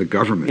running the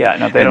government. Yeah,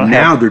 no, they don't. And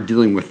now they're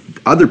dealing with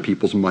other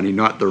people's money,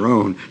 not their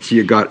own. So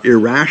you got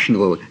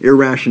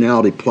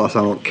irrationality plus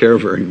I don't care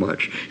very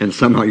much, and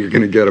somehow you're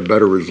going to get a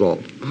better result.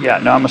 Yeah,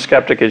 no, I'm a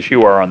skeptic as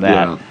you are on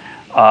that.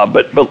 Yeah.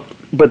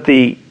 But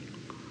the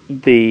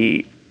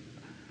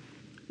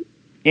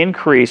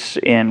increase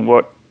in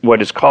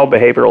what is called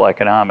behavioral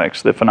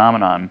economics, the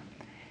phenomenon,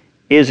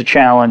 is a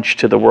challenge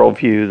to the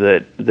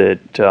worldview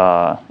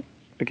that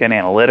again,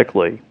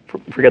 analytically,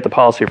 forget the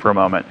policy for a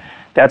moment,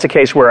 that's a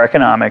case where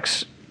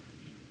economics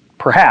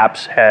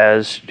perhaps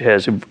has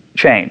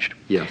changed.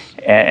 Yes.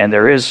 And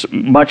there is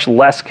much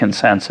less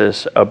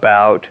consensus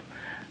about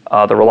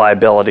the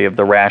reliability of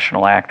the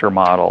rational actor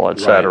model, et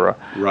cetera.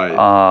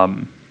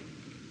 Right.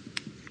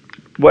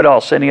 What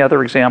else? Any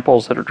other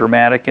examples that are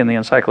dramatic in the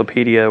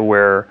encyclopedia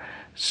where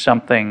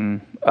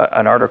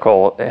an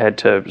article had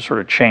to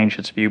sort of change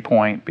its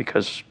viewpoint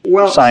because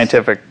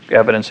scientific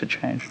evidence had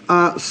changed?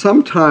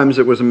 Sometimes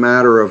it was a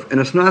matter of,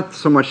 and it's not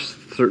so much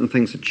certain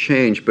things that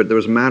changed, but there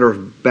was a matter of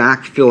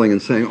backfilling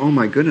and saying, oh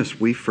my goodness,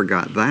 we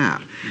forgot that.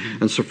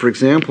 Mm-hmm. And so, for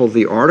example,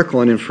 the article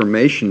on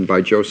information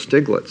by Joe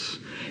Stiglitz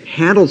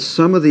handled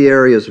some of the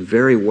areas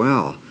very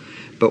well,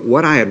 but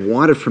what I had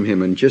wanted from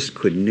him and just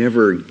could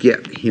never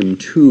get him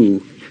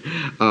to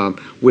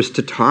was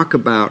to talk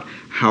about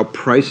how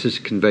prices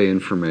convey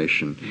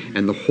information,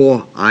 and the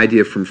whole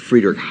idea from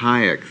Friedrich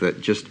Hayek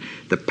that just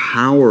the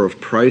power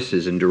of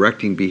prices in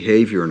directing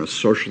behavior in a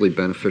socially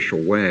beneficial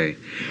way.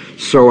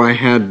 So I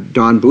had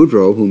Don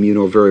Boudreaux, whom you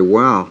know very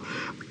well,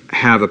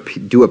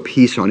 do a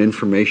piece on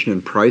information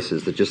and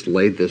prices that just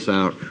laid this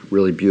out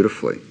really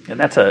beautifully. And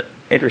that's an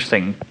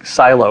interesting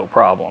silo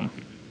problem.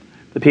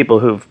 The people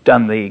who've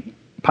done the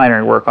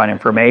pioneering work on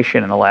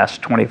information in the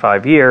last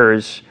 25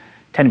 years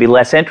tend to be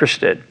less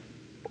interested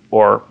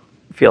or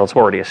feel it's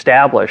already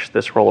established,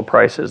 this role of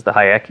prices, the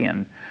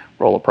Hayekian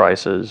role of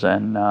prices,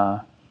 and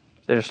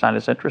they're just not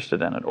as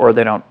interested in it, or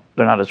they're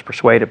not as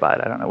persuaded by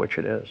it. I don't know which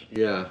it is.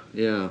 Yeah.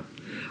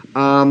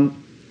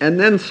 And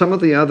then some of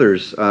the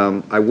others,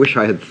 I wish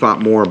I had thought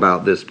more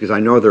about this, because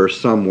I know there are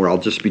some where I'll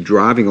just be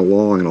driving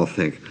along and I'll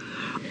think,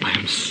 I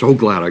am so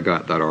glad I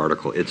got that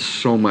article. It's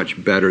so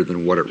much better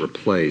than what it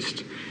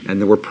replaced. And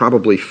there were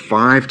probably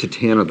 5 to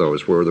 10 of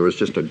those where there was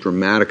just a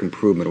dramatic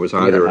improvement. It was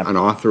either an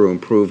author who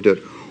improved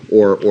it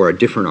or a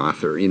different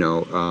author,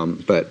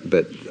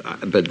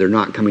 but they're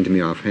not coming to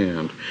me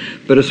offhand.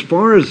 But as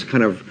far as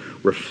kind of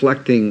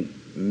reflecting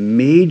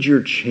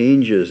major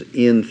changes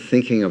in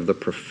thinking of the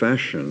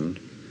profession,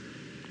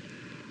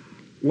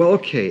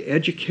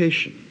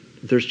 education.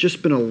 There's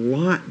just been a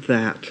lot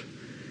that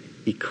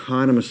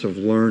economists have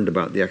learned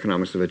about the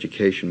economics of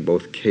education,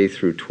 both K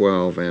through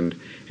 12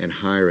 and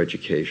higher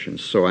education.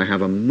 So I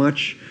have a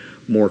much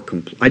more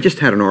I just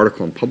had an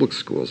article on public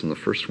schools in the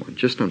first one,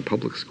 just on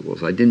public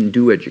schools. I didn't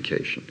do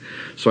education.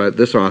 So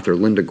this author,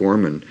 Linda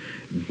Gorman,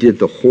 did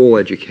the whole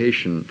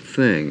education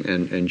thing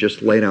and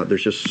just laid out,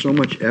 there's just so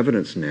much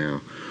evidence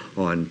now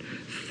on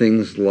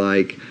things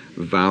like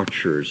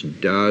vouchers,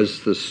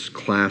 does this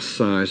class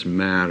size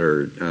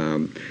matter,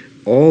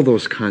 all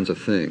those kinds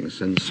of things.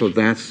 And so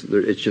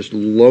it's just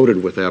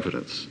loaded with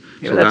evidence.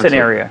 Yeah, so that's an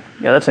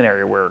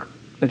area where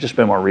there's just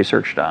been more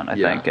research done, I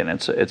think, and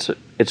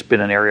it's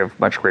been an area of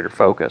much greater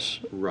focus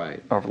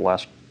over the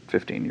last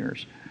 15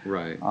 years.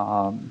 Right.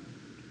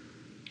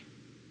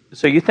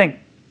 So you think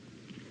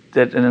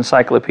that an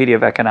encyclopedia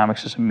of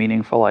economics is a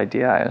meaningful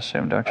idea, I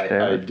assume, don't you,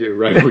 David? I do,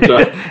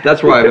 right.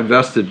 That's why I've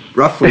invested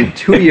roughly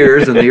 2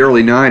 years in the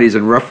early 90s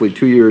and roughly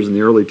 2 years in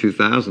the early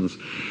 2000s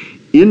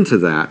into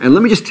that. And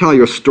let me just tell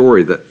you a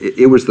story that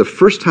it was the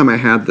first time I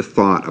had the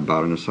thought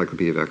about an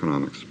encyclopedia of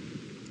economics.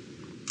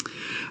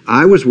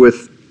 I was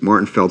with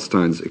Martin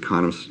Feldstein's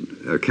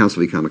Council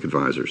of Economic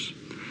Advisors,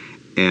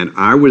 and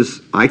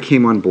I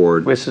came on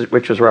board.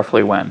 Which was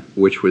roughly when?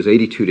 Which was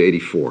 82 to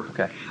 84.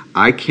 Okay.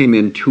 I came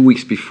in 2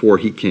 weeks before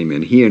he came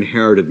in. He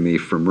inherited me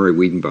from Murray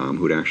Wiedenbaum,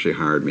 who'd actually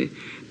hired me.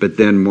 But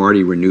then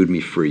Marty renewed me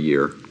for a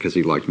year because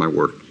he liked my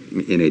work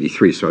in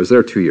 83, so I was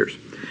there 2 years.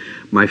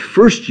 My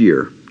first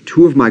year,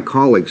 2 of my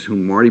colleagues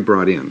whom Marty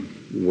brought in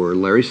were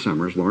Lawrence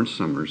Summers,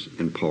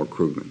 and Paul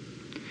Krugman.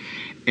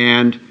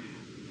 And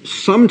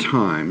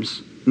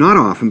sometimes, not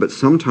often, but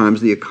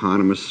sometimes the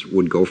economists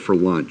would go for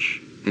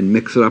lunch and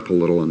mix it up a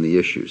little on the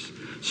issues.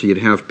 So you'd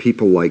have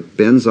people like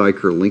Ben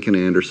Zeiker, Lincoln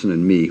Anderson,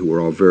 and me, who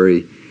were all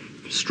very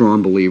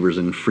strong believers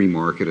in free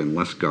market and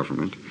less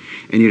government.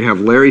 And you'd have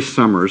Larry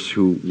Summers,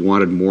 who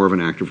wanted more of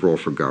an active role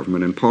for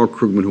government, and Paul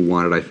Krugman, who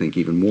wanted, I think,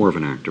 even more of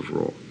an active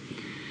role.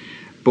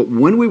 But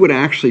when we would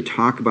actually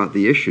talk about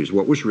the issues,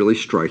 what was really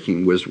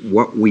striking was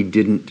what we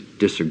didn't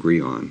disagree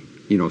on.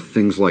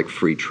 Things like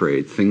free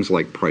trade, things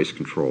like price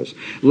controls.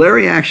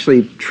 Larry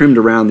actually trimmed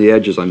around the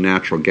edges on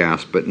natural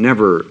gas, but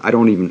never,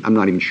 I'm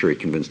not even sure he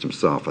convinced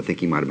himself. I think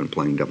he might have been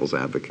playing devil's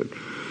advocate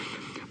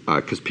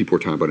because people were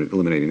talking about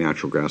eliminating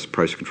natural gas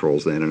price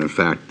controls then, and in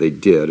fact they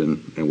did,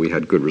 and we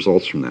had good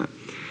results from that.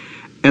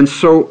 And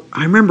so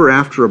I remember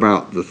after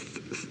about the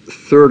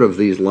third of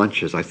these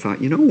lunches, I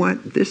thought, you know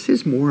what, this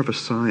is more of a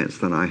science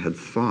than I had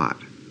thought.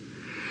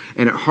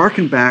 And it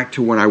harkened back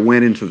to when I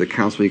went into the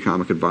Council of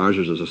Economic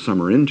Advisors as a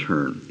summer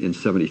intern in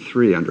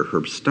 73 under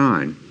Herb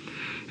Stein.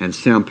 And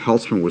Sam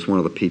Peltzman was one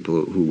of the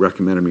people who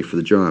recommended me for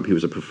the job. He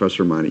was a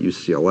professor of mine at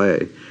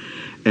UCLA.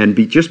 And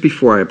just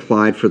before I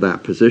applied for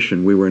that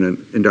position, we were in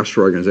an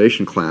industrial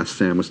organization class.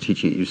 Sam was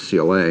teaching at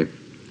UCLA.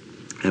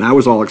 And I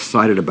was all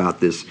excited about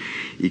this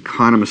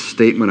economist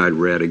statement I'd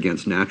read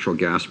against natural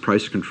gas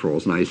price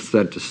controls. And I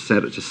said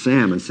it to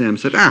Sam, and Sam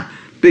said,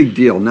 big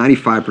deal.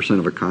 95%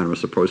 of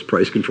economists oppose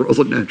price controls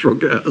on natural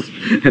gas.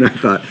 And I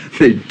thought,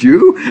 they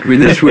do? I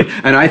mean,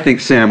 and I think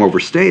Sam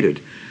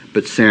overstated,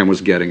 but Sam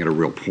was getting at a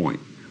real point,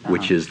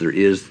 which is there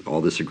is all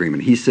this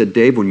agreement. He said,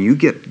 David, when you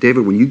get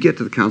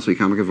to the Council of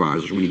Economic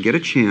Advisors, when you get a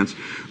chance,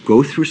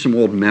 go through some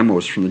old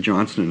memos from the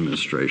Johnson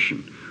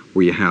administration,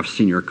 where you have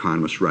senior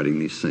economists writing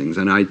these things.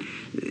 And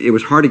it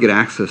was hard to get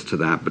access to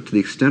that, but to the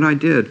extent I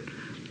did,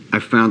 I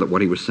found that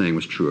what he was saying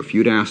was true. If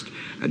you'd asked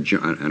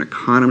an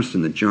economist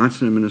in the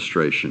Johnson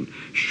administration,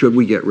 should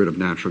we get rid of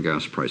natural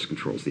gas price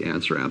controls, the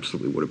answer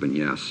absolutely would have been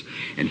yes.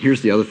 And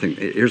here's the other thing,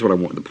 here's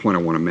the point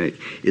I want to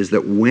make, is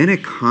that when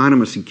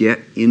economists get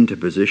into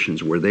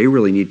positions where they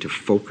really need to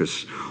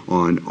focus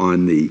on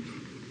the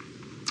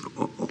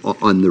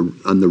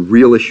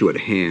real issue at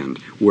hand,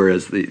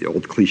 whereas the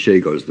old cliche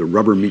goes, the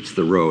rubber meets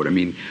the road. I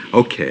mean,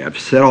 okay, I've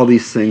said all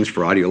these things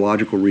for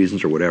ideological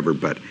reasons or whatever,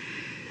 but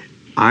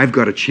I've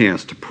got a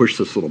chance to push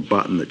this little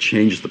button that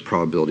changes the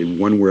probability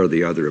one way or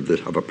the other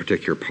of a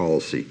particular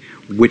policy.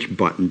 Which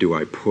button do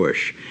I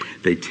push?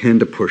 They tend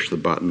to push the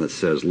button that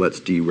says,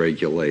 let's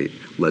deregulate,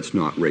 let's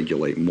not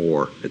regulate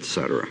more,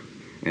 etc.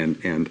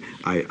 And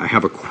I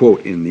have a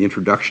quote in the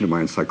introduction of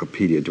my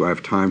encyclopedia. Do I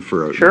have time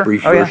for a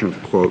brief version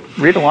of the quote?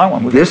 Read along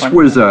one.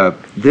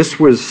 This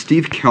was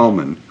Steve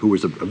Kellman, who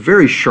was a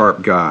very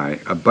sharp guy,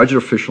 a budget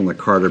official in the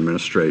Carter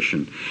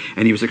administration,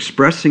 and he was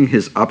expressing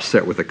his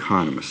upset with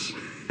economists.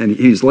 And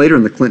he's later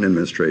in the Clinton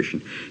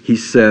administration. He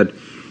said,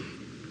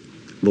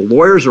 the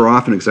lawyers are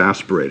often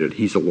exasperated,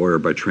 he's a lawyer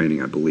by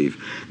training, I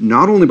believe,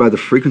 not only by the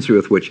frequency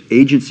with which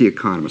agency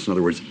economists, in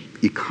other words,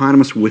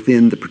 economists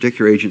within the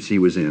particular agency he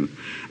was in,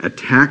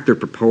 attack their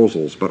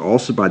proposals, but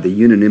also by the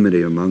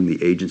unanimity among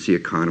the agency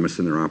economists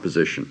in their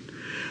opposition.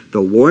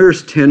 The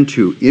lawyers tend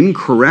to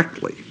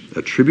incorrectly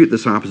attribute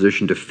this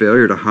opposition to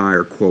failure to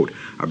hire, quote,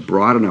 a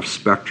broad enough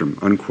spectrum,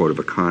 unquote, of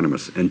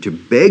economists, and to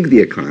beg the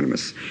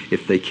economists,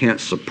 if they can't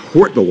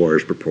support the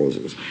lawyers'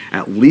 proposals,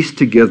 at least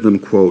to give them,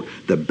 quote,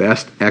 the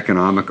best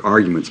economic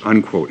arguments,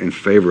 unquote, in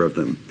favor of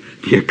them.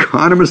 The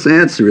economist's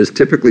answer is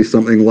typically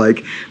something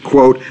like,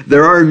 quote,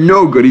 there are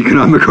no good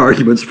economic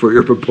arguments for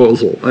your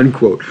proposal,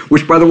 unquote,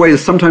 which, by the way,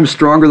 is sometimes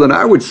stronger than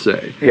I would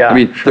say. Yeah, I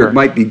mean, there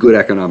might be good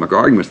economic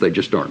arguments, they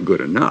just aren't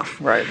good enough.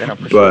 Right, they don't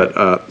pursue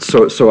But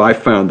so I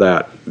found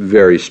that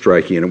very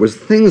striking. And it was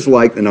things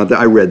like, and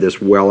I read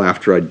this well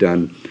after I'd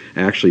done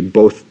actually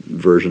both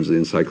versions of the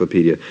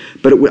encyclopedia,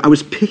 but I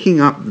was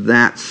picking up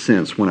that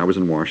sense when I was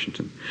in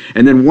Washington.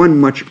 And then one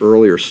much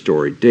earlier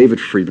story, David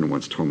Friedman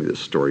once told me this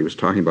story. He was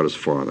talking about his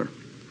father.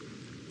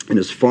 And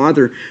his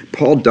father,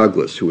 Paul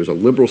Douglas, who was a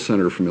liberal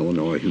senator from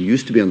Illinois, who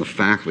used to be on the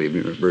faculty of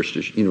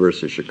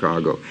University of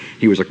Chicago,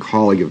 he was a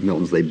colleague of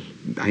Milton's. They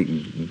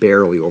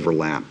barely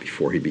overlapped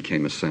before he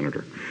became a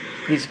senator.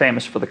 He's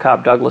famous for the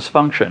Cobb-Douglas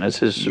function as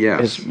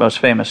his most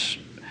famous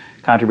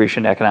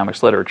contribution to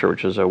economics literature,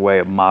 which is a way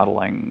of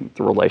modeling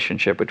the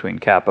relationship between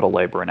capital,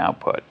 labor, and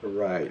output.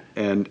 Right,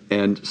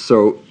 and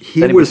so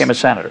he became a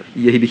senator.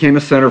 Yeah, he became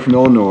a senator from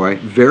Illinois,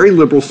 very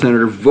liberal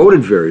senator,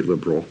 voted very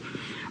liberal.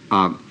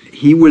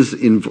 He was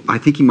I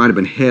think he might have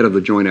been head of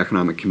the Joint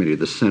Economic Committee,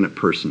 the Senate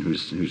person who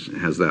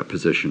has that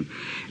position.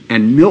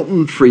 And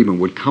Milton Friedman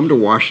would come to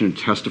Washington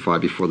to testify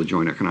before the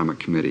Joint Economic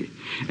Committee.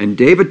 And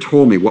David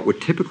told me what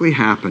would typically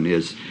happen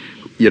is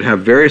you'd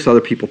have various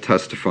other people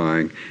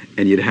testifying,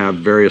 and you'd have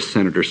various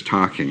senators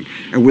talking.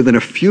 And within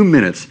a few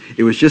minutes,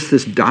 it was just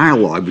this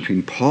dialogue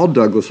between Paul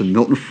Douglas and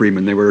Milton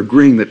Friedman. They were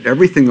agreeing that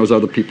everything those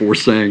other people were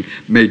saying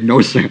made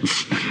no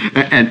sense.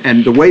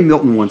 And the way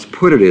Milton once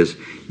put it is,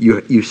 you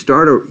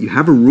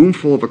have a room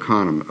full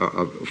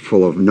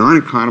of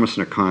non-economists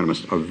and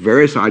economists of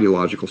various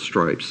ideological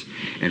stripes,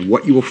 and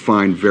what you will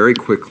find very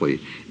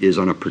quickly is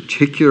on a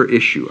particular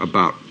issue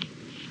about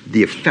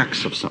the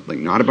effects of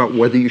something, not about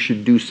whether you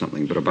should do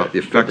something, but about the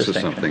effects of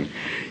something,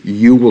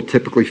 you will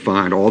typically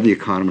find all the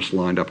economists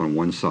lined up on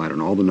one side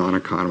and all the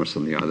non-economists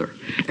on the other.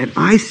 And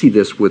I see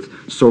this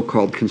with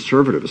so-called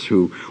conservatives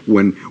who,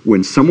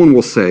 when someone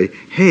will say,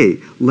 hey,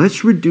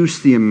 let's reduce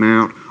the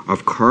amount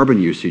of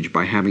carbon usage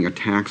by having a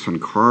tax on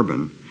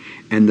carbon,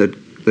 and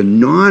the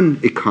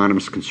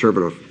non-economist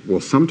conservative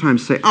will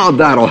sometimes say, oh,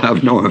 that'll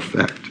have no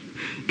effect.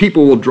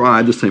 People will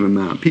drive the same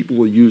amount. People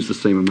will use the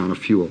same amount of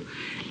fuel.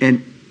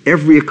 And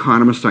every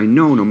economist I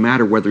know, no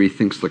matter whether he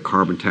thinks the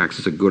carbon tax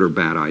is a good or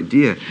bad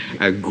idea,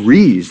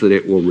 agrees that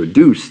it will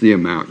reduce the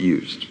amount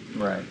used.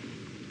 Right.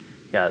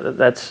 Yeah,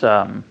 that's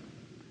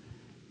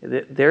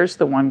there's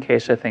the one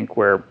case, I think,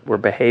 where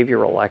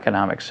behavioral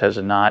economics has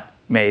not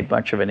made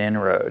much of an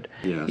inroad.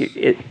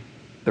 Yes.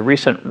 The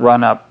recent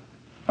run-up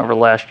over the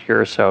last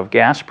year or so of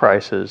gas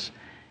prices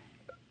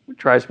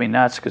drives me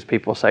nuts because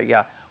people say,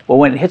 yeah, well,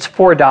 when it hits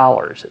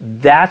 $4,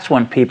 that's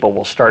when people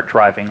will start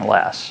driving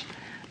less.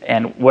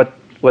 And what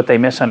they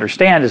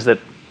misunderstand is that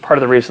part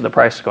of the reason the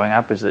price is going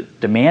up is that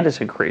demand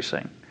is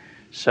increasing.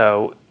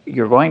 So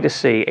you're going to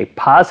see a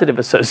positive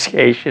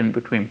association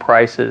between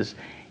prices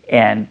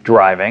and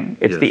driving.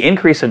 It's Yes. the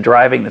increase in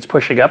driving that's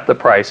pushing up the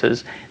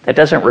prices. That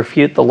doesn't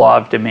refute the law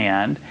of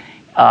demand.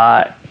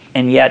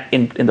 And yet,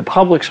 in the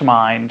public's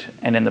mind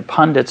and in the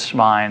pundits'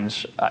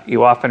 minds,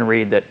 you often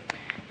read that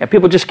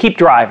people just keep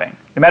driving,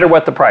 no matter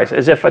what the price,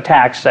 as if a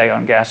tax, say,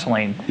 on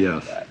gasoline,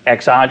 Yes.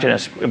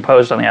 exogenous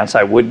imposed on the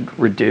outside would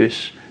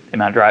reduce the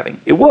amount of driving.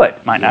 It would.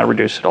 It might not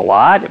reduce it a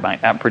lot. It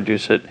might not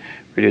reduce it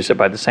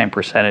by the same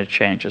percentage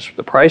change as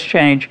the price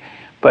change.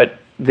 But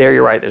there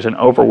you're right. There's an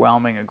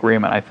overwhelming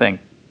agreement, I think,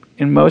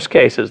 in most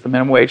cases. The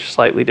minimum wage is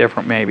slightly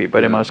different maybe,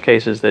 but in most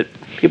cases that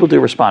people do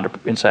respond to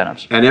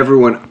incentives. And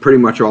everyone, pretty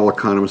much all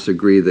economists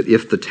agree that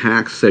if the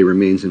tax, say,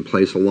 remains in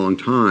place a long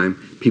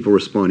time, people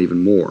respond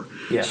even more.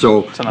 Yeah,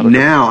 so it's another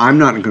now I'm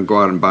not going to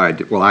go out and buy,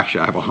 well,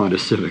 actually I have a Honda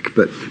Civic,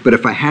 but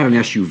if I had an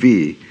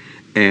SUV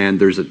and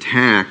there's a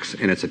tax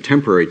and it's a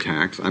temporary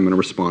tax, I'm going to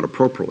respond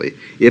appropriately.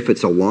 If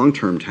it's a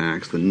long-term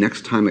tax, the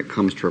next time it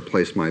comes to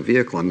replace my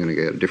vehicle, I'm going to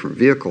get a different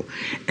vehicle.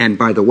 And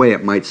by the way,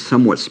 it might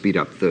somewhat speed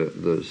up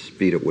the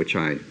speed at which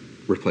I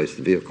replace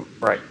the vehicle.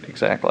 Right,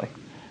 exactly.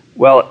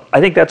 Well,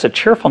 I think that's a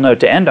cheerful note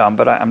to end on,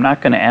 but I'm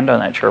not going to end on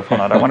that cheerful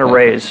note. I want to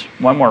raise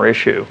one more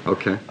issue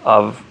Okay.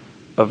 of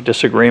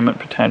disagreement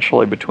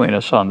potentially between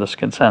us on this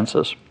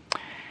consensus.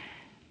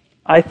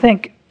 I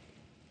think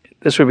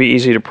this would be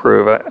easy to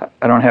prove.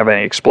 I don't have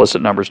any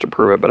explicit numbers to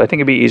prove it, but I think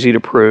it'd be easy to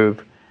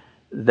prove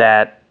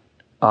that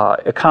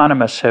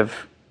economists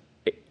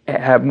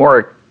have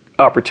more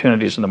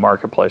opportunities in the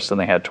marketplace than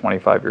they had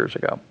 25 years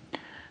ago.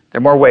 There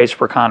are more ways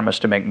for economists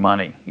to make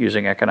money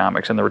using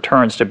economics, and the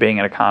returns to being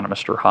an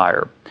economist are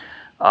higher.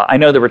 I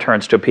know the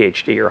returns to a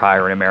PhD are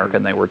higher in America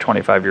than they were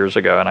 25 years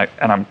ago,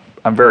 and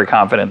I'm very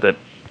confident that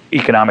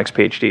economics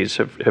PhDs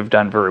have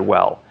done very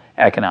well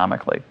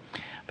economically.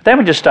 But they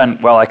haven't just done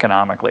well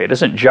economically. It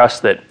isn't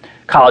just that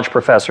college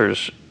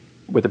professors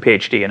with a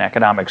PhD in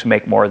economics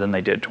make more than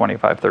they did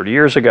 25, 30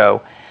 years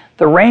ago.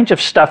 The range of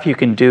stuff you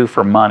can do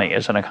for money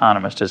as an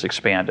economist has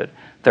expanded.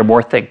 There are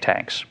more think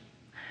tanks.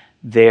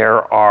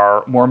 There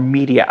are more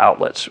media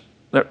outlets.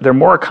 There are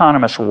more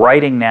economists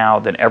writing now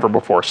than ever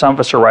before. Some of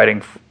us are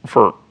writing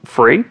for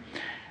free,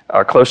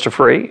 close to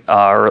free,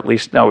 or at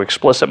least no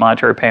explicit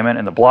monetary payment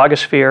in the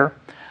blogosphere.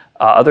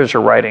 Others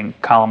are writing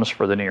columns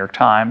for the New York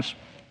Times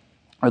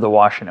or the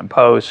Washington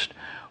Post,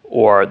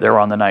 or they're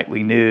on the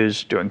nightly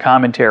news doing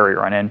commentary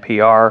or on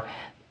NPR.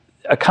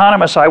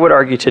 Economists, I would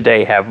argue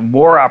today, have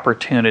more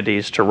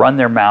opportunities to run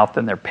their mouth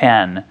and their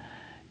pen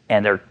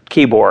and their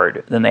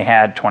keyboard than they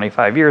had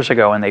 25 years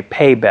ago, and they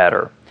pay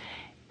better.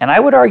 And I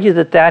would argue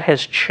that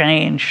has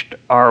changed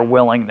our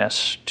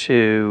willingness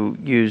to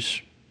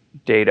use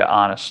data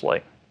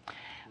honestly.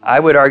 I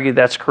would argue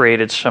that's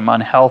created some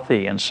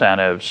unhealthy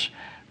incentives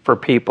for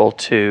people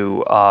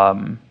to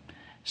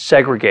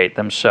segregate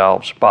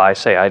themselves by,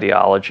 say,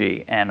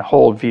 ideology and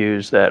hold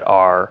views that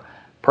are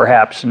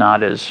perhaps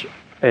not as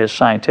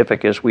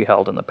scientific as we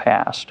held in the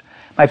past.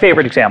 My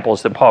favorite example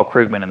is that Paul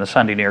Krugman in the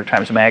Sunday New York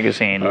Times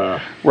Magazine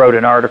wrote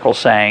an article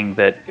saying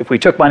that if we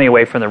took money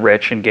away from the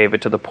rich and gave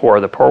it to the poor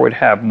would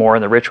have more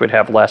and the rich would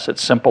have less.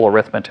 It's simple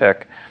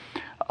arithmetic,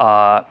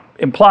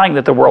 implying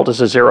that the world is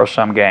a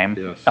zero-sum game,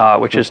 Yes.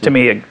 which is, to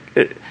me,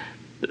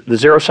 the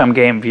zero-sum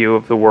game view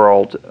of the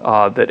world,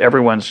 that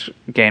everyone's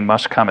gain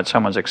must come at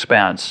someone's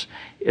expense,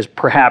 is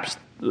perhaps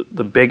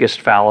the biggest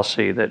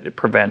fallacy that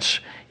prevents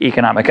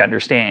economic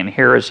understanding.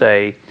 Here is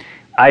a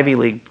Ivy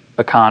League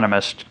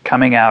economist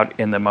coming out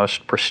in the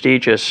most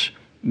prestigious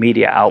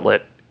media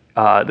outlet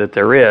that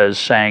there is,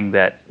 saying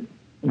that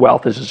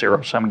wealth is a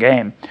zero-sum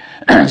game.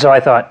 So I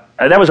thought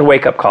that was a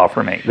wake-up call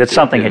for me, that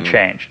something had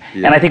changed.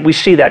 Yeah. And I think we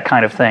see that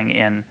kind of thing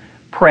in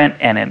print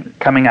and in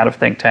coming out of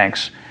think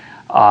tanks.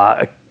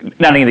 Not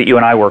any that you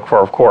and I work for,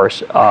 of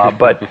course,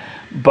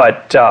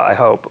 but I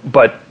hope.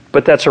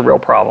 But that's a real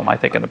problem, I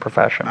think, in the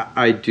profession.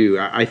 I do.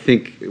 I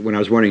think when I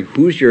was wondering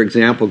who's your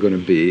example going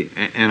to be,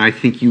 and I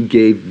think you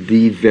gave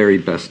the very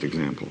best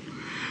example.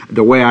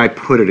 The way I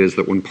put it is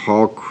that when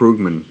Paul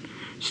Krugman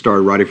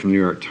started writing for the New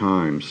York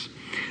Times,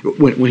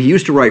 when he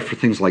used to write for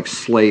things like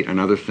Slate and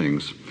other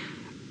things,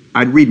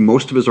 I'd read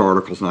most of his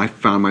articles, and I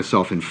found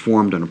myself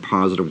informed in a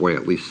positive way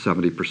at least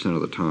 70%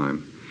 of the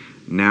time.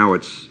 Now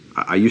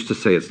I used to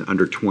say it's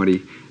under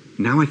 20.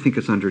 Now I think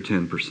it's under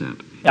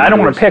 10%. I don't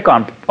want to pick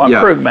on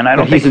Krugman. I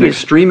don't think he's an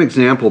extreme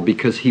example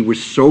because he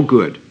was so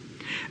good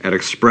at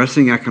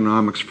expressing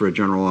economics for a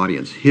general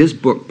audience. His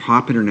book,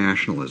 Pop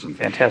Internationalism,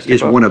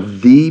 is one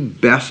of the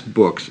best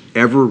books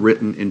ever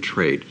written in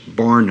trade,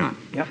 bar none.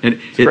 Yep.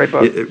 And it's a great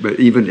book.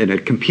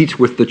 It competes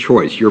with The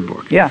Choice, your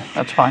book. Yeah,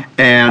 that's fine.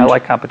 And I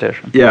like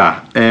competition.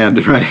 Yeah,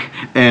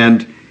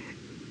 and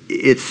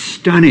it's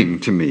stunning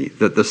to me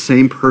that the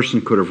same person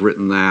could have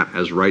written that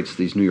as writes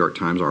these New York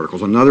Times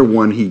articles. Another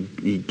one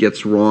he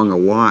gets wrong a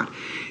lot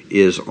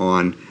is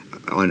on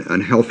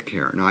on health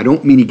care. Now, I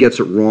don't mean he gets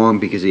it wrong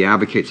because he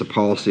advocates a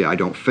policy I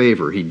don't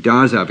favor. He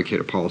does advocate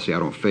a policy I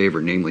don't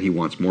favor, namely he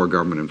wants more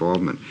government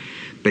involvement.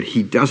 But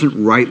he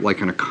doesn't write like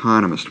an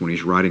economist when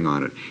he's writing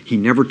on it. He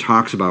never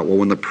talks about, well,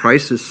 when the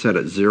price is set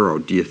at zero,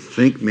 do you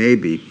think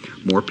maybe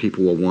more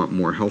people will want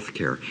more health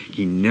care?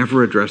 He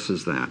never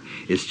addresses that.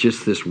 It's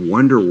just this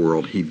wonder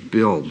world he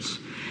builds.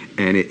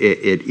 And it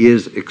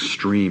is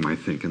extreme, I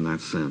think, in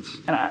that sense.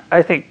 And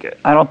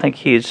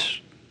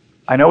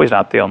I know he's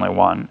not the only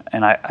one.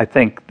 And I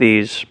think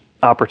these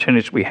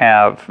opportunities we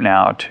have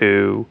now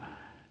to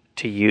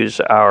use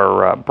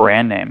our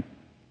brand name,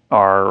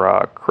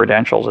 our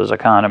credentials as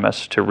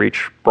economists to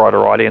reach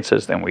broader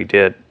audiences than we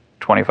did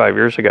 25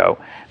 years ago.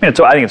 I mean,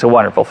 I think it's a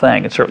wonderful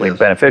thing. It's certainly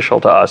beneficial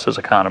to us as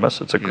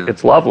economists.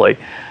 It's lovely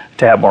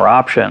to have more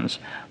options.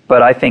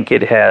 But I think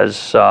it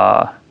has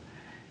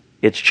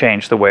it's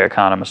changed the way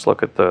economists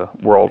look at the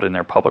world in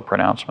their public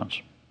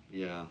pronouncements.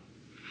 Yeah.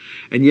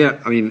 And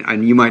yet, I mean,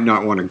 and you might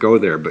not want to go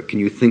there, but can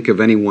you think of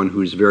anyone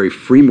who's very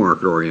free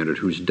market oriented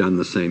who's done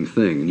the same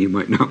thing? And you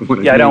might not want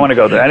to. Yeah, I don't want to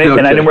go there.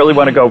 And I didn't really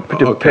want to go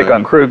to pick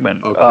on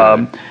Krugman.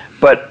 Okay.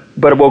 But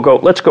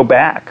let's go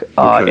back.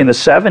 In the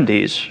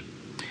 70s,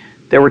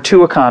 there were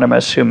two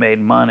economists who made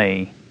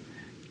money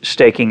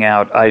staking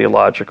out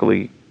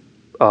ideologically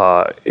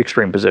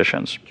extreme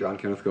positions. John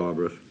Kenneth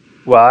Galbraith.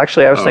 Well,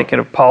 actually, I was thinking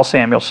of Paul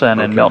Samuelson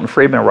and Milton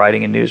Friedman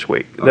writing in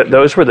Newsweek.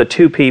 Those were the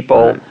two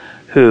people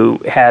who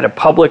had a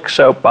public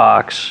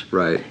soapbox.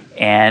 Right.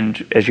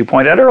 And as you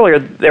pointed out earlier,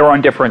 they were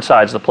on different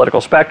sides of the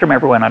political spectrum.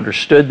 Everyone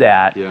understood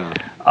that. Yeah.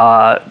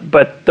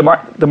 But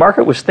the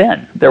market was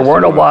thin. There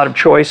weren't a lot of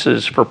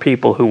choices for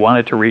people who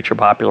wanted to reach a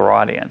popular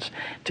audience.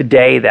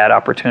 Today, that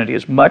opportunity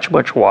is much,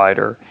 much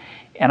wider.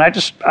 And I'm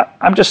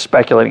just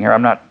speculating here.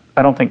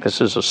 I don't think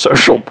this is a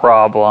social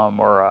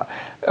problem or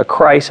a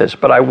crisis,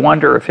 but I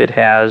wonder if it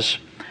has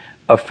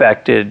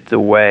affected the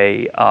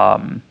way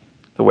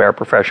our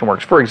profession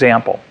works. For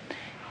example,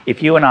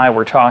 if you and I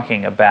were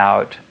talking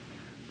about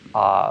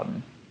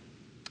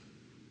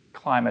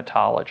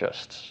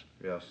climatologists,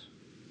 yes,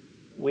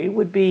 we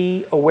would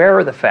be aware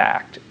of the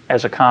fact,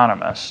 as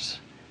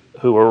economists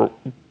who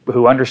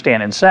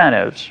understand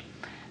incentives,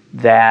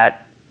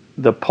 that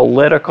the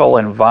political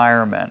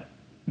environment,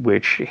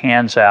 which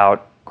hands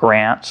out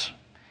grants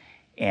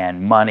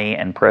and money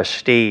and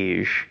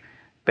prestige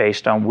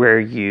based on where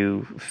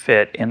you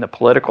fit in the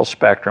political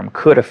spectrum,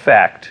 could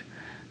affect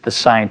the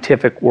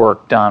scientific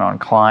work done on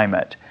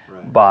climate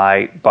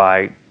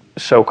by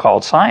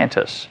so-called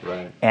scientists.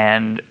 Right.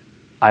 And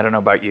I don't know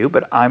about you,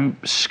 but I'm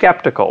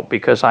skeptical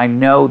because I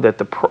know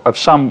that of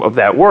some of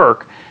that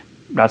work,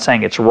 I'm not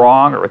saying it's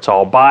wrong or it's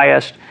all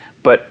biased,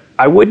 but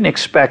I wouldn't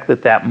expect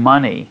that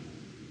money,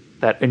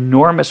 that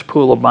enormous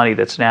pool of money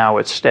that's now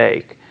at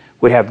stake,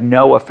 would have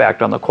no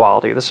effect on the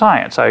quality of the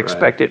science. I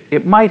expect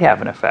it might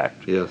have an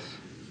effect. Yes.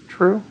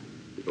 True?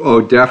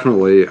 Oh,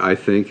 definitely, I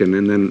think. And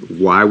then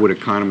why would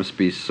economists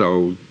be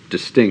so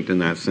distinct in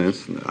that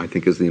sense, I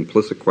think is the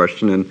implicit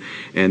question.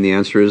 And the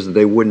answer is that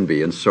they wouldn't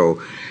be. And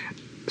so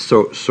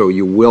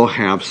you will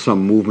have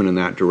some movement in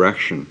that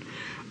direction.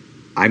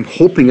 I'm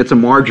hoping it's a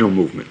marginal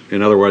movement.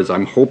 In other words,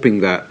 I'm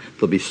hoping that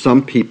there'll be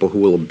some people who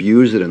will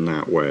abuse it in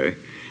that way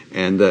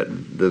and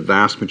that the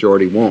vast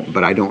majority won't.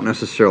 But I don't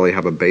necessarily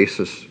have a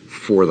basis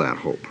for that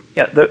hope.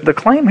 Yeah, the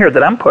claim here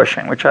that I'm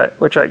pushing, which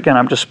again,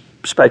 I'm just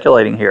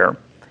speculating here,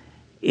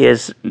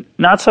 is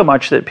not so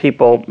much that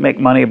people make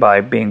money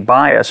by being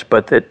biased,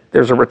 but that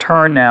there's a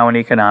return now in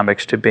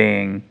economics to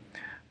being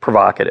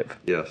provocative.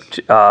 Yes.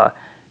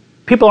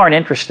 People aren't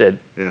interested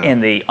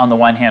in on the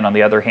one hand, on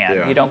the other hand.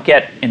 Yeah. You don't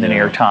get in the New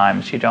York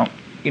Times. You don't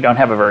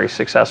have a very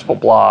successful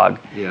blog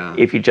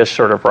if you just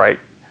sort of write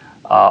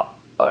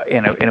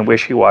in a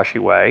wishy-washy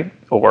way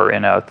or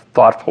in a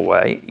thoughtful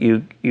way.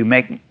 You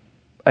make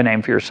a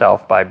name for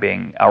yourself by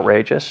being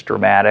outrageous,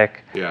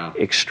 dramatic,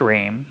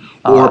 extreme.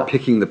 Or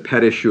picking the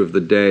pet issue of the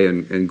day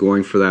and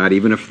going for that,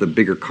 even if the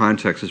bigger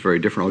context is very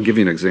different. I'll give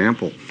you an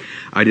example.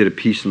 I did a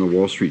piece in the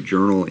Wall Street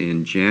Journal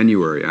in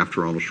January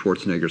after Arnold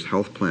Schwarzenegger's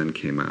health plan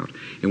came out,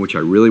 in which I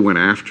really went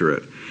after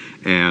it.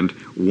 And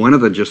one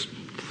of the just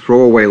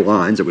throwaway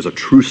lines, it was a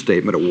true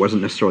statement, it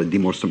wasn't necessarily the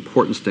most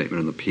important statement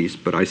in the piece,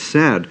 but I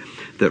said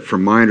that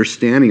from my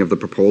understanding of the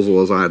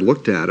proposal as I had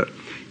looked at it,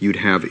 you'd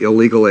have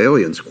illegal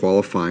aliens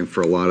qualifying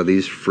for a lot of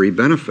these free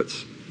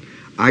benefits.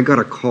 I got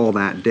a call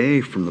that day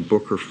from the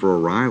booker for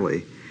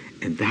O'Reilly,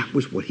 and that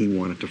was what he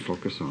wanted to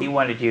focus on. He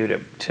wanted you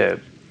to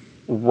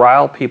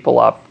rile people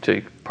up,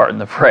 to pardon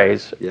the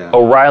phrase. Yeah.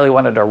 O'Reilly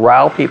wanted to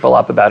rile people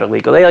up about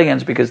illegal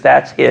aliens because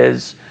that's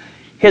his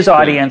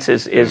audience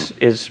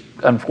is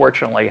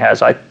unfortunately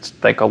has, I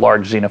think, a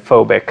large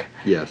xenophobic,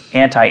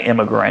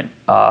 anti-immigrant,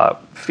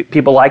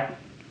 people like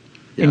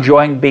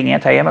enjoying being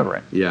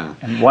anti-immigrant. Yeah,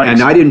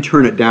 and I didn't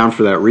turn it down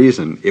for that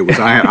reason. It was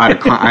I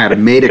had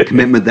made a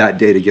commitment that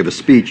day to give a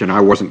speech, and I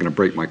wasn't going to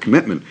break my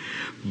commitment.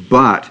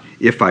 But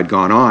if I'd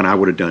gone on, I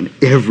would have done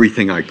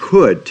everything I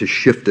could to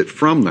shift it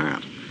from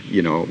that.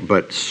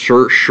 but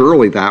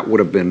surely that would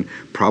have been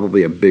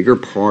probably a bigger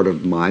part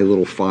of my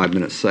little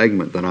 5-minute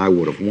segment than I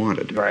would have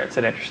wanted. Right, it's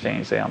an interesting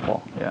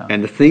example, yeah.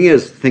 And the thing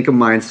is, think of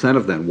my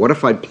incentive then. What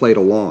if I'd played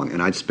along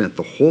and I'd spent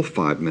the whole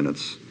 5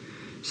 minutes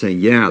saying,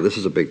 yeah, this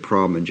is a big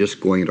problem, and just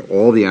going into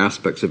all the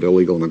aspects of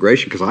illegal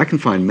immigration, because I can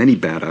find many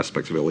bad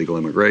aspects of illegal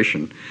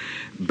immigration,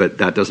 but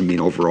that doesn't mean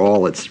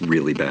overall it's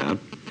really bad.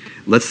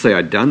 Let's say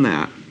I'd done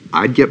that,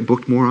 I'd get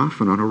booked more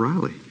often on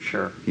O'Reilly.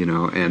 Sure.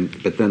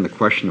 But then the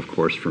question, of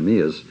course, for me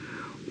is,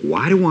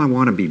 why do I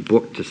want to be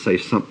booked to say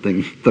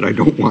something that I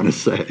don't want to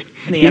say?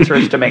 And the answer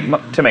is to make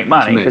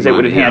money, because it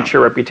would enhance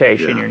your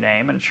reputation, your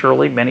name, and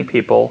surely many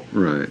people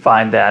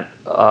find that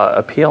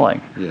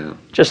appealing. Yeah.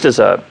 Just as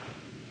a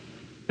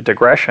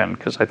digression,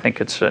 because I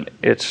think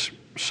it's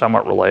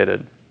somewhat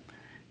related.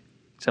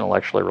 It's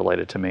intellectually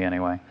related to me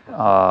anyway.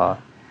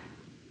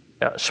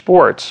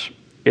 Sports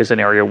is an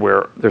area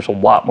where there's a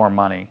lot more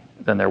money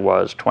than there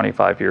was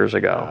 25 years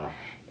ago. Wow.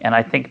 And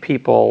I think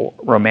people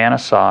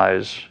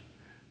romanticize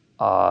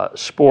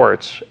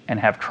sports and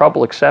have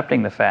trouble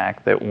accepting the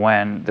fact that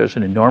when there's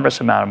an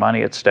enormous amount of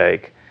money at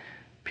stake,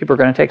 people are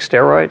going to take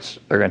steroids,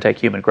 they're going to take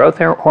human growth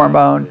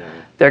hormone,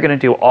 they're going to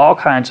do all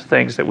kinds of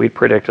things that we'd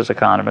predict as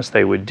economists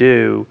they would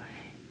do,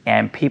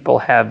 and people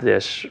have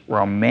this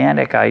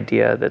romantic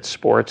idea that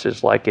sports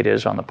is like it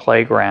is on the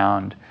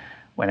playground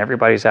when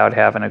everybody's out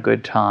having a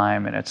good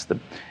time, and it's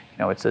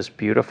this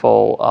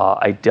beautiful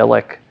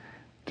idyllic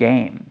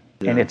game.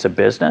 And it's a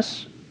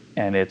business,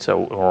 and it's a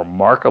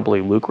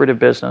remarkably lucrative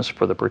business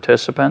for the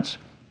participants,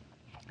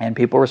 and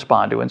people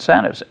respond to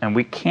incentives. And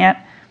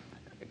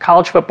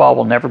college football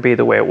will never be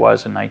the way it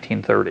was in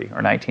 1930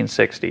 or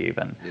 1960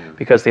 even,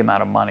 because the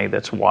amount of money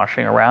that's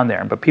washing around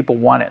there. But people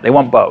want it. They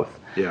want both.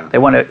 Yeah. They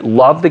want to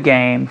love the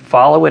game,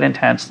 follow it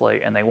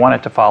intensely, and they want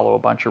it to follow a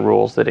bunch of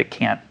rules that it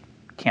can't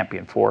be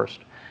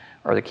enforced,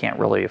 or that can't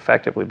really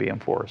effectively be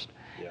enforced.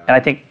 Yeah. And I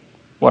think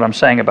what I'm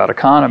saying about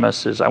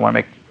economists is I want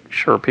to make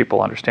sure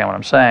people understand what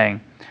I'm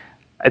saying.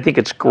 I think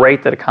it's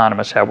great that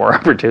economists have more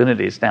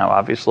opportunities now,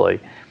 obviously,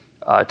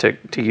 to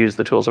use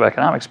the tools of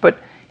economics. But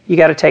you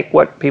got to take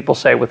what people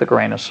say with a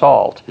grain of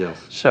salt. Yes.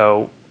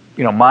 So,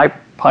 my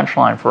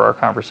punchline for our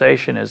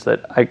conversation is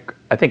that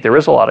I think there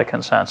is a lot of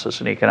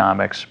consensus in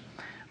economics,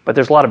 but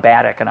there's a lot of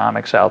bad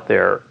economics out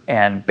there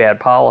and bad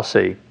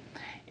policy,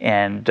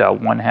 and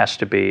one has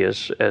to be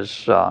as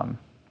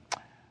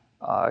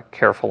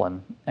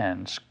careful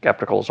and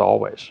skeptical as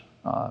always.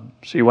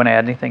 So you want to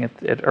add anything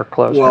or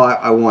close? Well,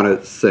 I want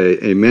to say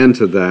amen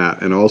to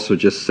that, and also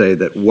just say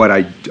that what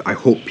I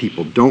hope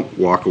people don't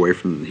walk away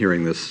from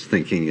hearing this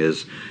thinking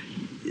is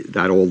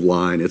that old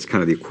line. It's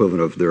kind of the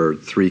equivalent of there are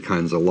three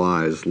kinds of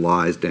lies: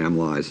 damn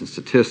lies, and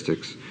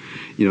statistics.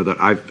 That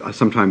I've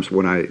sometimes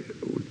when I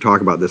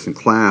talk about this in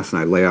class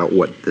and I lay out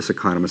what this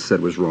economist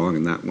said was wrong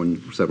and that one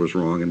said was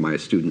wrong, and my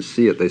students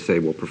see it, they say,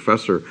 "Well,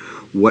 professor,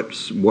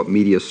 what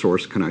media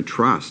source can I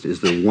trust? Is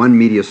there one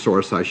media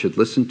source I should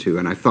listen to?"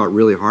 And I thought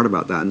really hard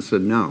about that and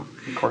said, "No.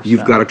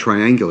 You've got to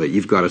triangulate.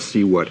 You've got to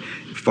see what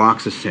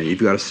Fox is saying. You've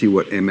got to see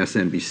what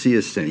MSNBC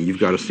is saying. You've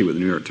got to see what the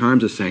New York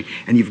Times is saying,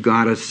 and you've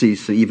got to see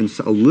even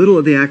a little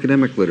of the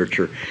academic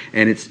literature."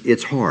 And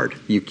it's hard.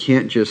 You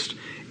can't just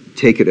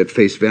take it at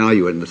face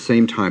value, and at the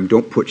same time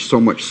don't put so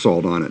much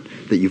salt on it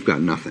that you've got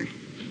nothing.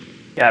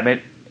 Yeah, I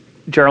mean,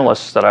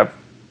 journalists that I've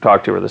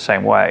talked to are the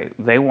same way.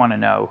 They want to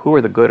know who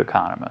are the good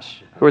economists,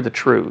 who are the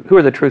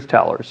truth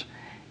tellers,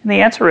 and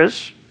the answer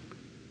is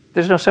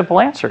there's no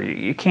simple answer.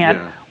 You can't.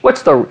 Yeah.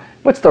 What's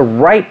the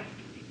right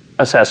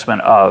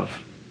assessment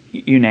of,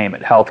 you name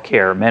it,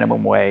 healthcare,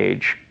 minimum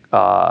wage,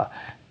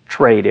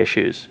 trade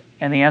issues?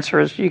 And the answer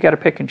is you got to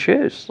pick and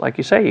choose. Like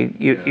you say,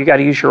 you got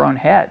to use your own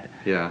head.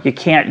 Yeah. You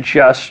can't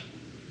just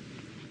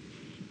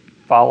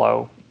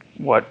follow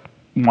what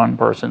one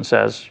person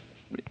says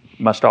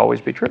must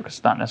always be true, because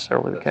it's not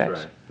necessarily the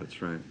case. That's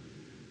right.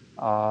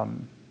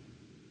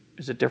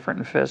 Is it different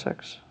in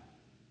physics?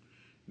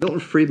 Milton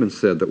Friedman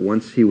said that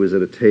once he was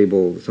at a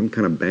table, some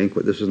kind of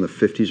banquet, this was in the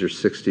 50s or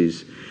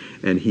 60s,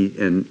 and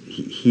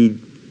he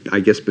I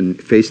guess, been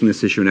facing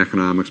this issue in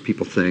economics,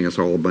 people saying it's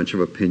all a bunch of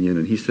opinion,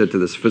 and he said to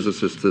this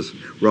physicist, this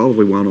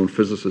relatively well-known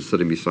physicist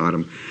sitting beside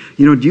him,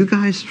 do you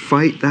guys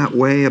fight that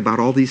way about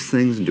all these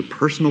things, and do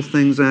personal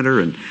things enter,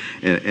 and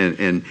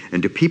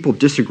do people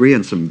disagree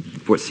on some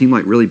what seem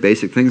like really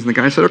basic things? And the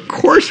guy said, of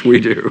course we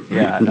do.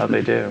 Yeah, no,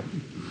 they do.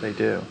 They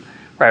do.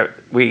 Right,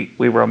 we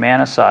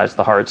romanticize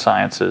the hard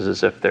sciences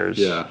as if there's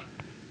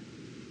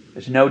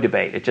no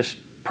debate. It just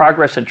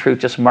progress and truth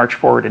just march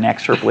forward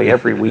inexorably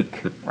every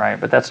week, right?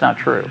 But that's not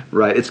true.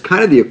 Right. It's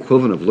kind of the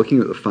equivalent of looking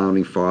at the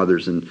Founding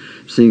Fathers and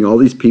seeing all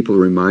these people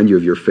remind you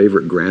of your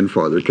favorite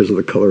grandfather because of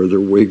the color of their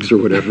wigs or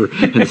whatever,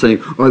 and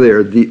saying, oh, they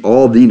are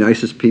all the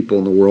nicest people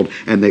in the world,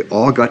 and they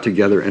all got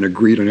together and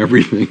agreed on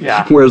everything.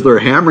 Yeah. Whereas they're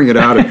hammering it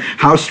out of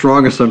how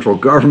strong a central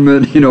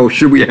government,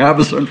 should we have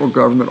a central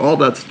government, all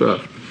that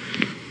stuff.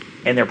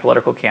 And their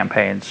political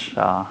campaigns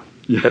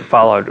that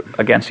followed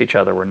against each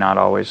other were not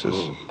always as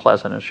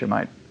pleasant as you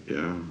might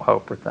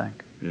hope or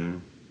think. Yeah.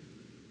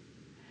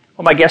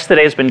 Well, my guest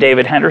today has been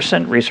David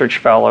Henderson, Research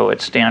Fellow at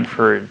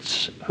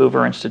Stanford's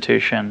Hoover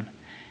Institution,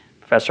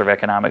 Professor of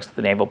Economics at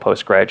the Naval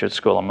Postgraduate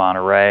School in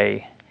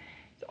Monterey,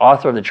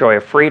 author of The Joy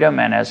of Freedom,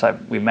 and as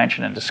we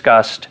mentioned and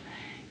discussed,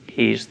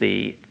 he's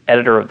the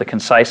editor of the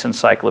Concise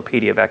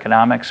Encyclopedia of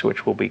Economics,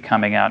 which will be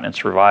coming out in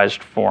its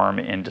revised form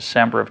in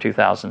December of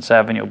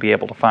 2007. You'll be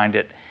able to find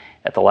it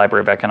at the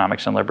Library of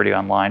Economics and Liberty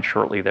online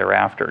shortly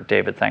thereafter.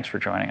 David, thanks for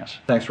joining us.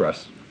 Thanks,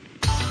 Russ.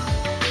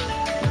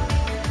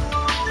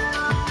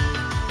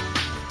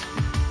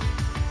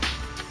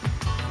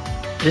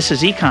 This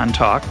is Econ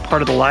Talk,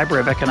 part of the Library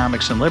of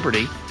Economics and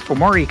Liberty. For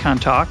more Econ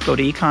Talk, go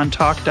to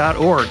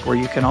econtalk.org, where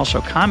you can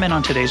also comment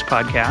on today's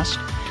podcast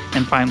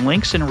and find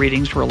links and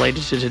readings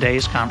related to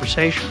today's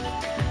conversation.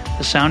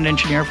 The sound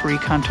engineer for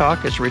Econ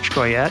Talk is Rich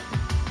Goyette.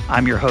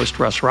 I'm your host,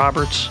 Russ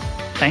Roberts.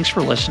 Thanks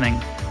for listening.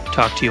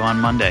 Talk to you on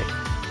Monday.